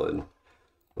Sign of Blood.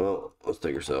 Well, let's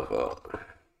take yourself out.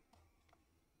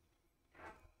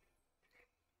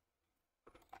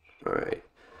 Alright.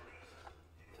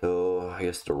 So, I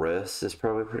guess the rest is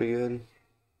probably pretty good.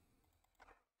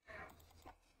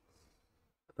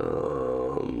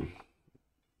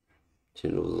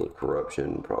 Tendrils of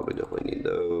Corruption, probably definitely need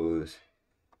those.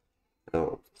 I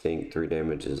don't think 3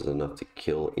 damage is enough to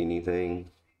kill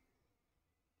anything.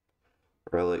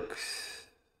 Relics.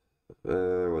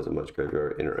 There wasn't much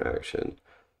graveyard interaction.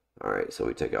 Alright, so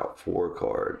we take out 4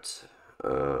 cards.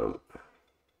 The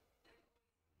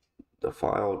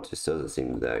file just doesn't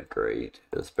seem that great,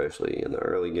 especially in the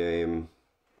early game.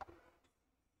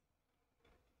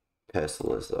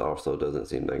 Pestilence also doesn't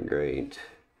seem that great.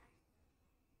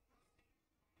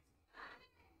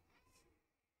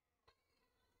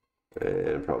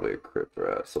 And probably a Crypt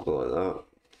Rat, something like that.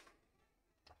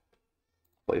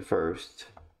 Play first.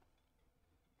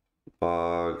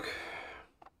 Bog.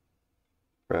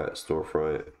 Rat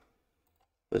Storefront.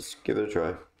 Let's give it a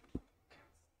try.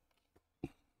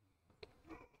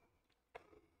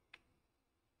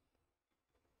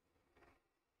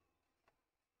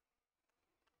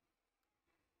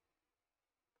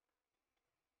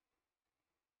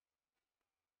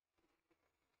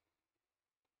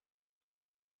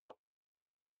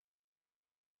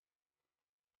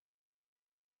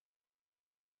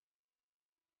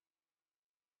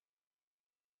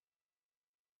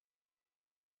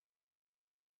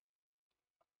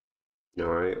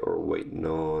 Alright, we're waiting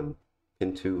on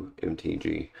into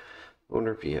Mtg. I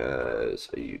wonder if he has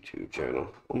a YouTube channel.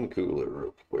 Let me Google it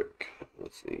real quick.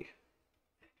 Let's see.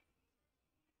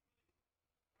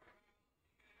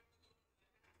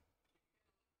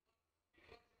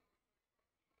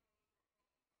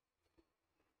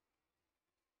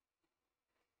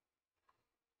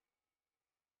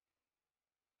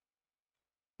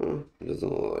 It doesn't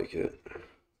look like it.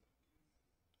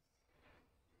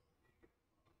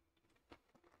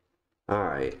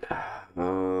 Alright.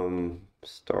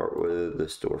 Start with the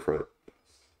storefront.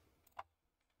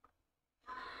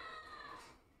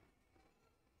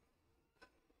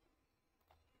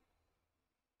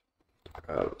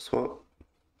 Swamp.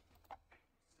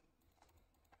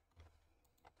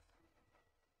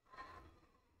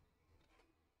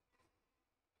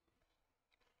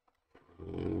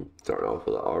 Start off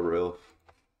with the R-Rail.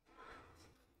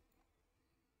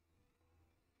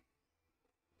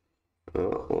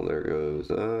 Oh, well, there goes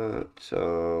that.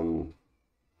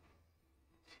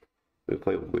 We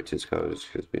play Witch's Cottage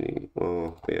because we need,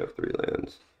 well, we have 3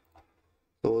 lands.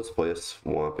 So let's play a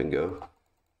swamp and go.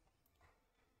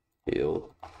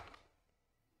 Heal.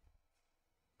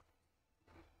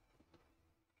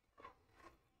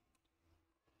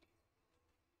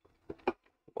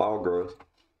 Wild Growth.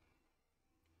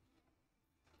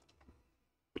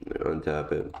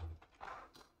 Untap it.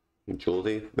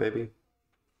 Jewelry, maybe?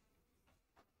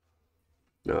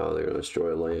 No, they're gonna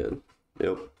destroy land.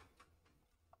 Yep.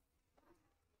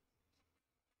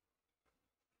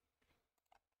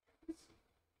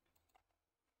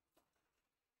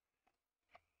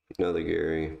 Another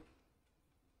Gary.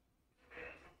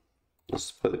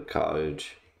 Let's put a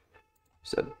cottage.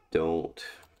 So I don't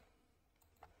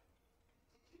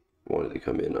want it to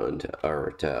come in untapped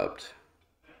or tapped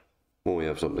when we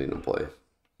have something to play.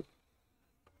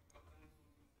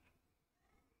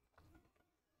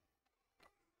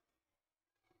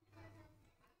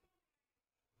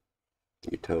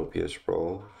 Utopia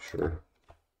Sprawl, sure.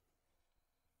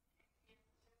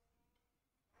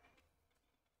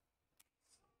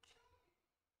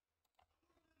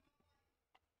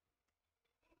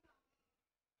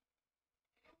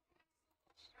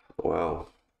 Wow.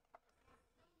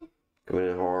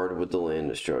 Coming in hard with the land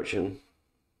destruction.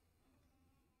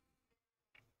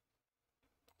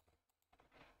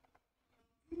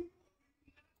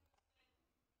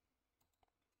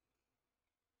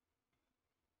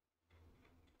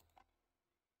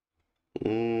 I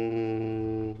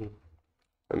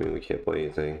mean, we can't play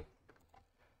anything.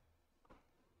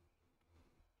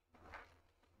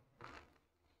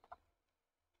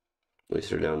 At least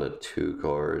they're down to 2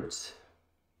 cards.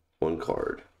 1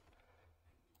 card.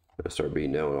 I start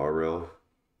beating down our rail.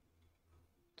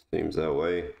 Seems that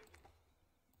way.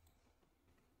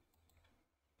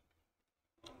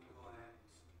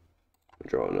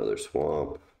 Draw another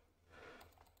swamp.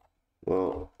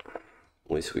 Well,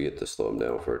 at least we get to slow them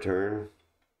down for a turn.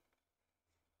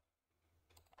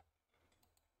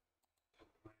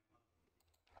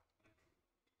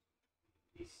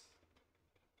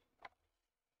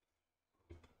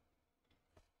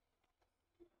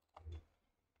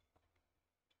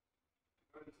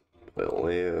 Play a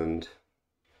land.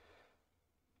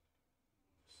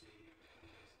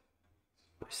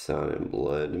 We sign in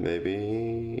blood,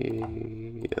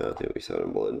 maybe. Yeah, I think we sign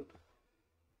in blood.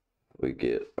 We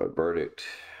get a verdict.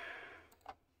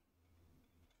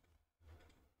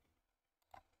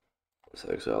 Let's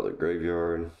exile the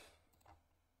graveyard.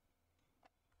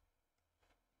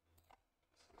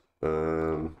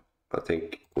 I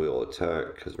think we'll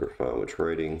attack because we're fine with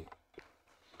trading.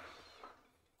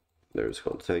 They're just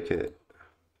gonna take it.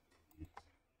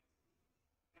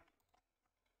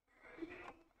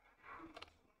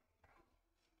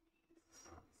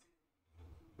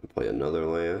 Play another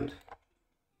land.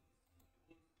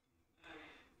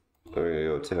 We're gonna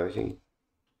go attacking.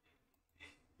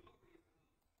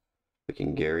 We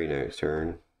can Gary next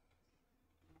turn,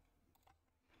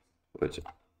 which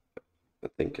I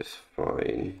think is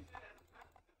fine.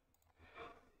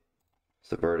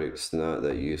 The verdict's not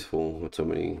that useful with so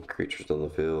many creatures on the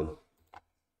field.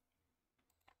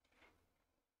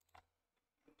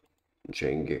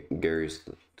 Chain Gary's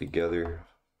together.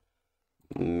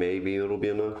 Maybe it'll be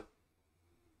enough.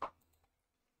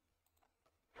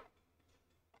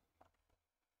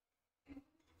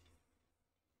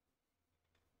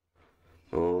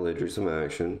 Oh, they drew some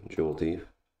action. Jewel Thief.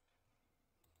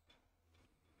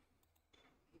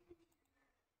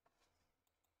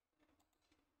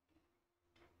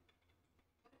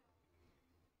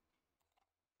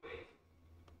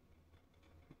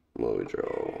 What we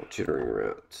draw? Chittering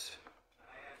Rats.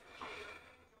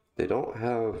 They don't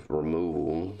have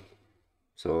removal.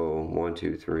 So 1,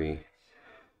 2, 3.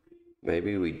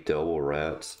 Maybe we double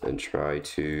rats and try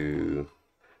to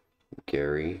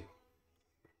Gary.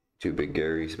 2 big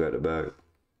Garys back to back.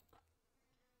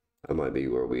 That might be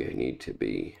where we need to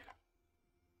be.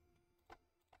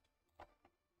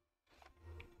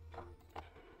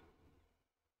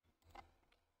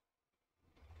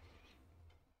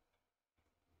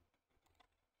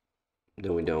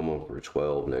 Then we dome them for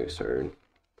 12 next turn.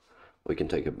 We can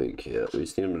take a big hit. We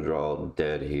just need him to draw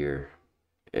dead here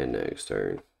and next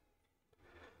turn.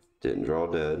 Didn't draw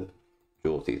dead.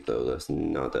 Jewel Thief though, that's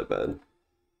not that bad.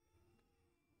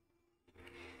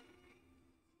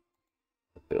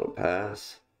 We don't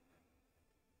pass.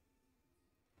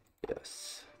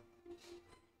 Yes.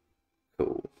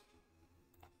 Cool.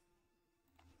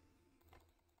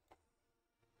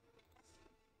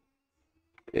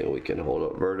 And we can hold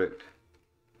up verdict.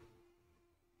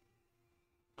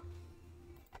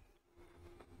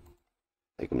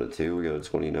 Take them to 2, we go to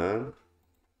 29.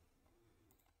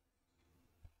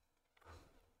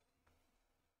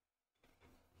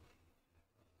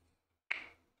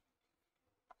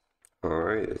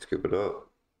 Alright, let's scoop it up.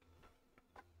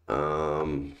 We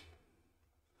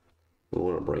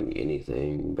want to bring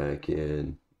anything back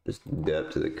in. Just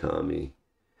depth to the Kami.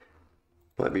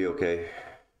 Might be okay.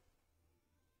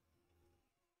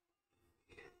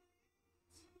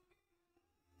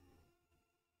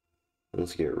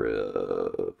 Let's get rid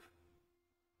of.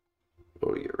 What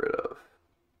do we get rid of?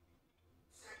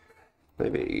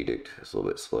 Maybe Edict is a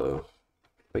little bit slow.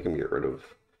 Make him get rid of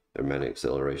their mana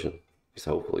acceleration. Just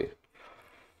hopefully.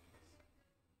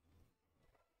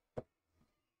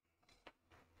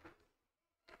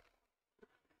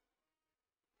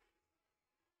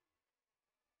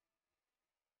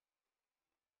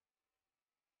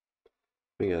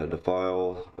 We got a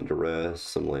Defile, a Duress,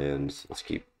 some lands. Let's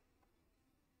keep.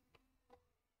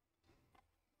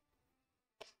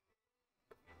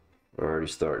 We're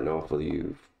already starting off with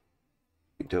you.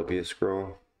 Utopia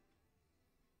Scroll.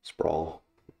 Sprawl.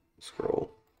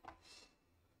 Scroll.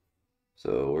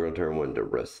 So we're gonna turn one to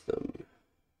rest them.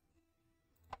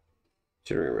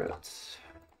 Generate rats.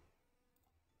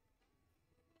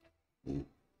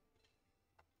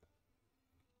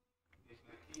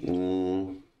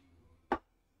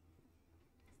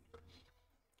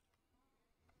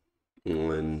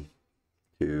 One,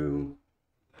 two,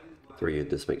 three.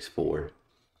 This makes four.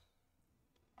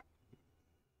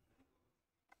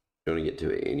 I'm gonna get to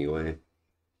it anyway.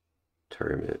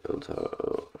 Tournament on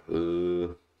top.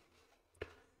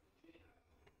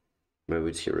 Maybe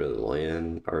we just get rid of the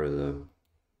land or the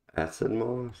acid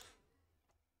moss.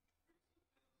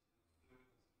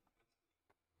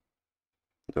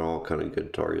 They're all kind of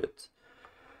good targets.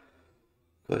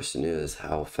 Question is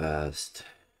how fast.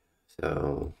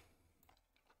 So,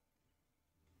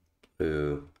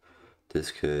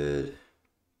 this could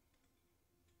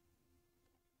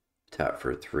tap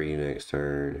for 3 next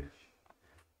turn.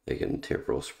 They can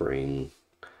Temporal Spring.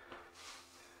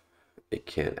 It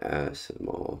can't acid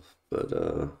moss, but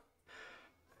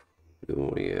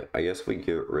yeah, I guess we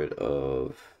get rid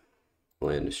of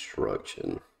land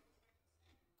destruction.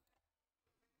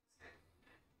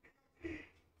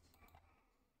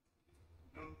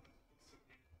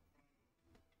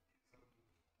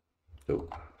 Oh.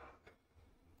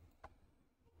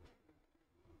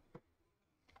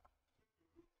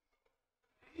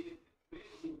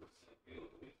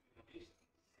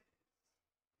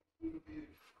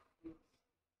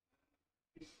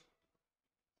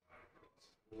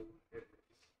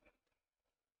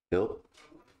 Yep.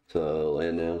 So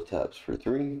land down taps for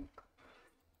 3.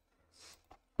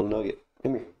 Little nugget,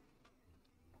 come here.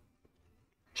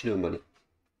 What you doing, buddy?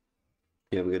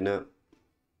 You have a good nap?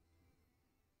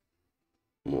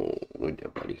 Oh, good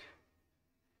job, buddy.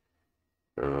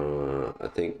 I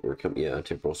think we're coming. Yeah,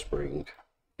 Temporal Spring.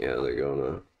 Yeah, they're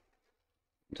gonna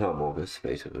Tom August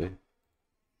basically.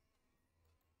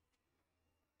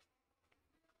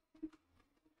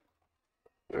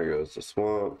 There goes the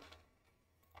swamp.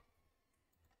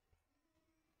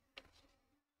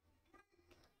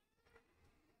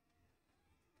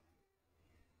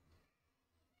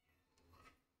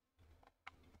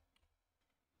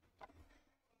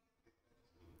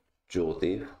 Jewel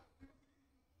Thief.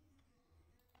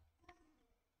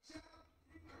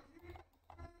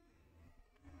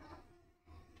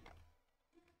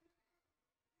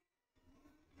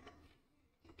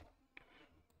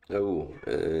 Oh,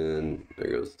 and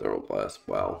there goes Thermal Blast.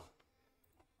 Wow.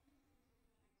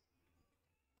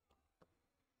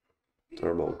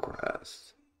 Thermal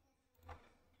Grass.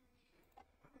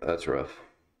 That's rough.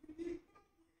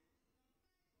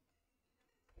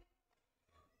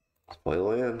 Let's play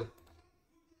land.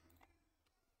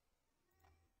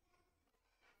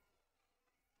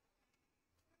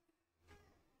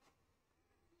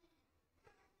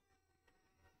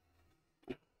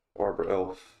 Arbor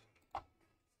Elf.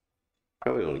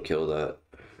 Probably gonna kill that.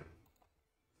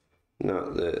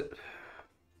 Not that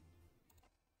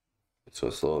it's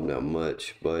gonna slow him down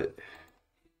much, but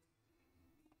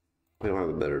we don't have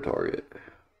a better target.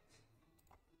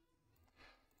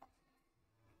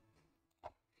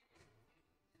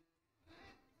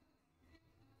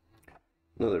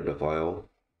 Another Defile.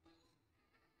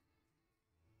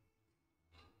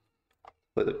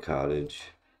 Play the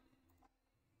Cottage.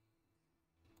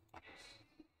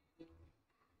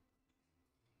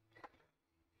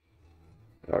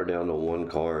 Are down to 1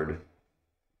 card.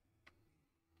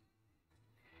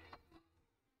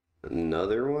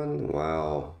 Another one?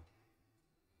 Wow.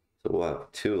 So we'll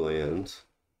have 2 lands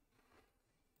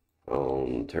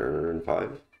on turn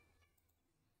 5.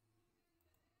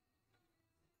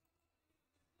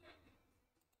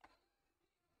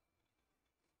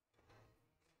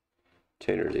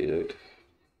 Chainer's Edict.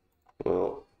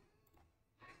 Well,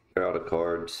 they're out of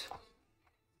cards.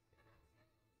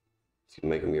 So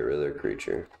make them get rid of their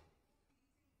creature.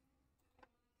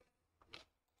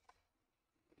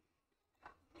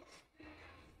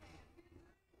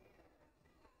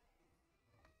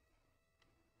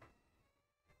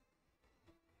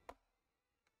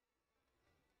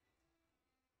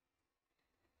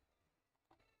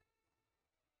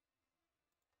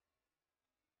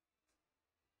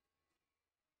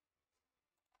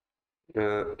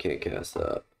 Can't cast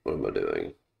that. What am I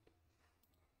doing?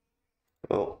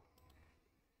 Oh,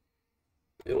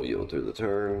 it'll yield through the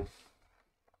turn.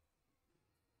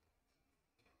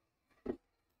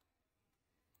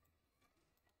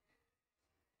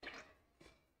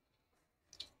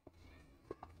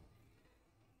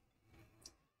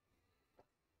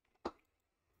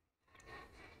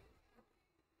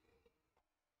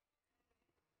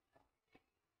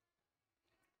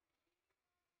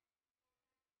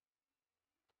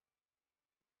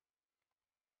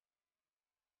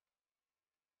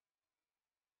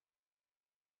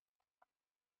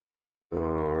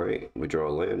 Alright, we draw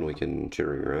a land, we can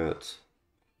Chittering Rats.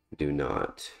 Do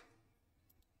not.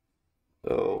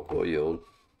 Oh, we'll yield.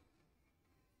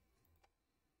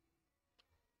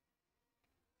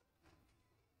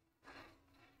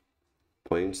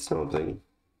 Playing something.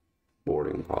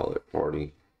 Boarding pilot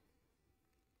party.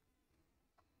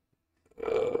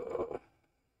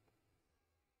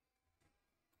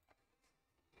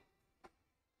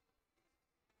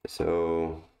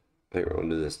 So, I think we're going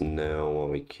to do this now while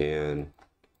we can.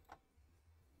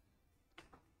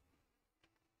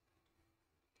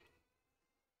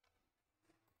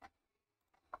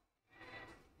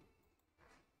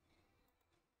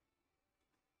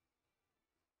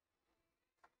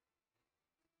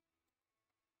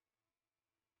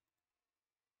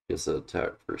 Just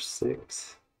attack for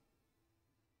 6.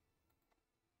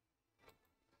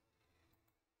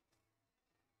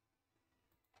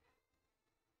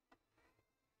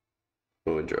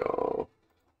 We draw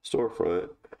storefront.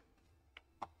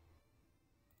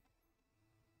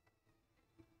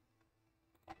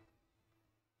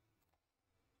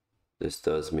 This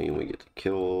does mean we get to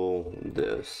kill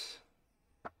this.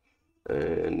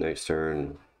 And next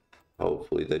turn,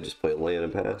 hopefully they just play land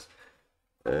and pass.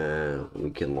 And we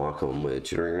can lock them with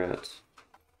Chittering Rats.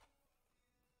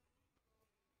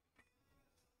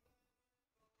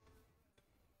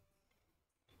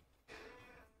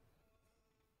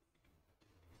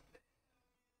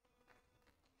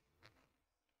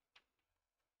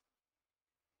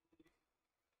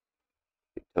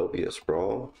 Utopia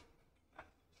Sprawl.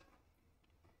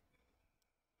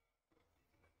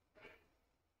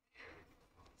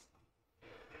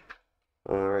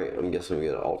 Alright, I'm guessing we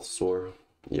get an Altasaur.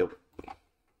 Yep.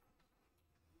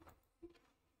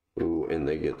 Ooh, and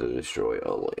they get to destroy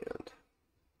a land.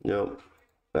 Nope.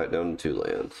 Back down to 2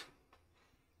 lands.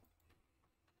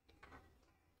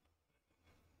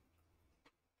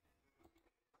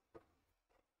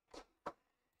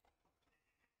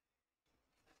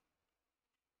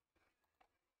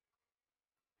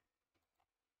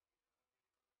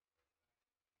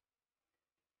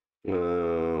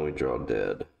 We draw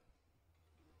dead.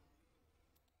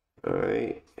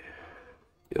 Alright.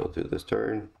 Go through this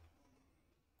turn.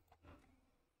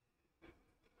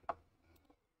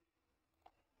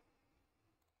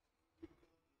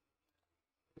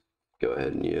 Go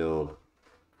ahead and yield.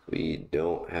 We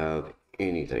don't have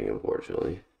anything,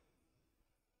 unfortunately.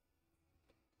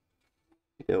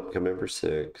 Yep, come in for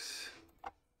 6.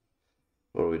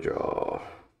 What do we draw?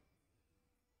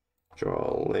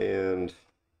 Draw land.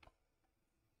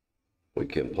 We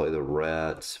can play the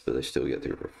rats, but they still get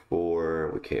through for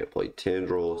 4. We can't play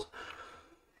tendrils.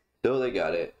 So they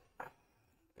got it.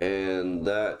 And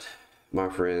that, my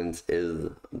friends,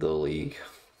 is the league.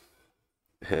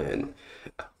 And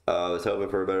I was hoping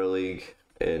for a better league,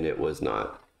 and it was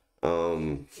not.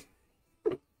 I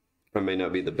may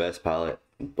not be the best pilot,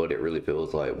 but it really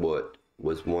feels like what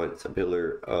was once a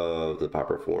pillar of the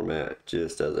Pauper format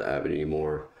just doesn't have it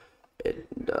anymore. It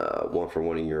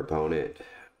 1-for-1ing your opponent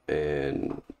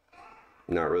and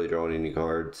not really drawing any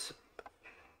cards.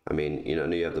 I mean,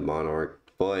 you have the Monarch,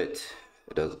 but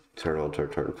it doesn't turn on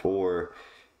turn 4.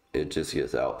 It just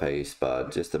gets outpaced by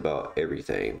just about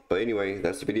everything. But anyway,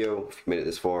 that's the video. If you made it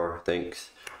this far,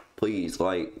 thanks. Please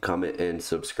like, comment, and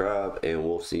subscribe, and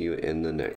we'll see you in the next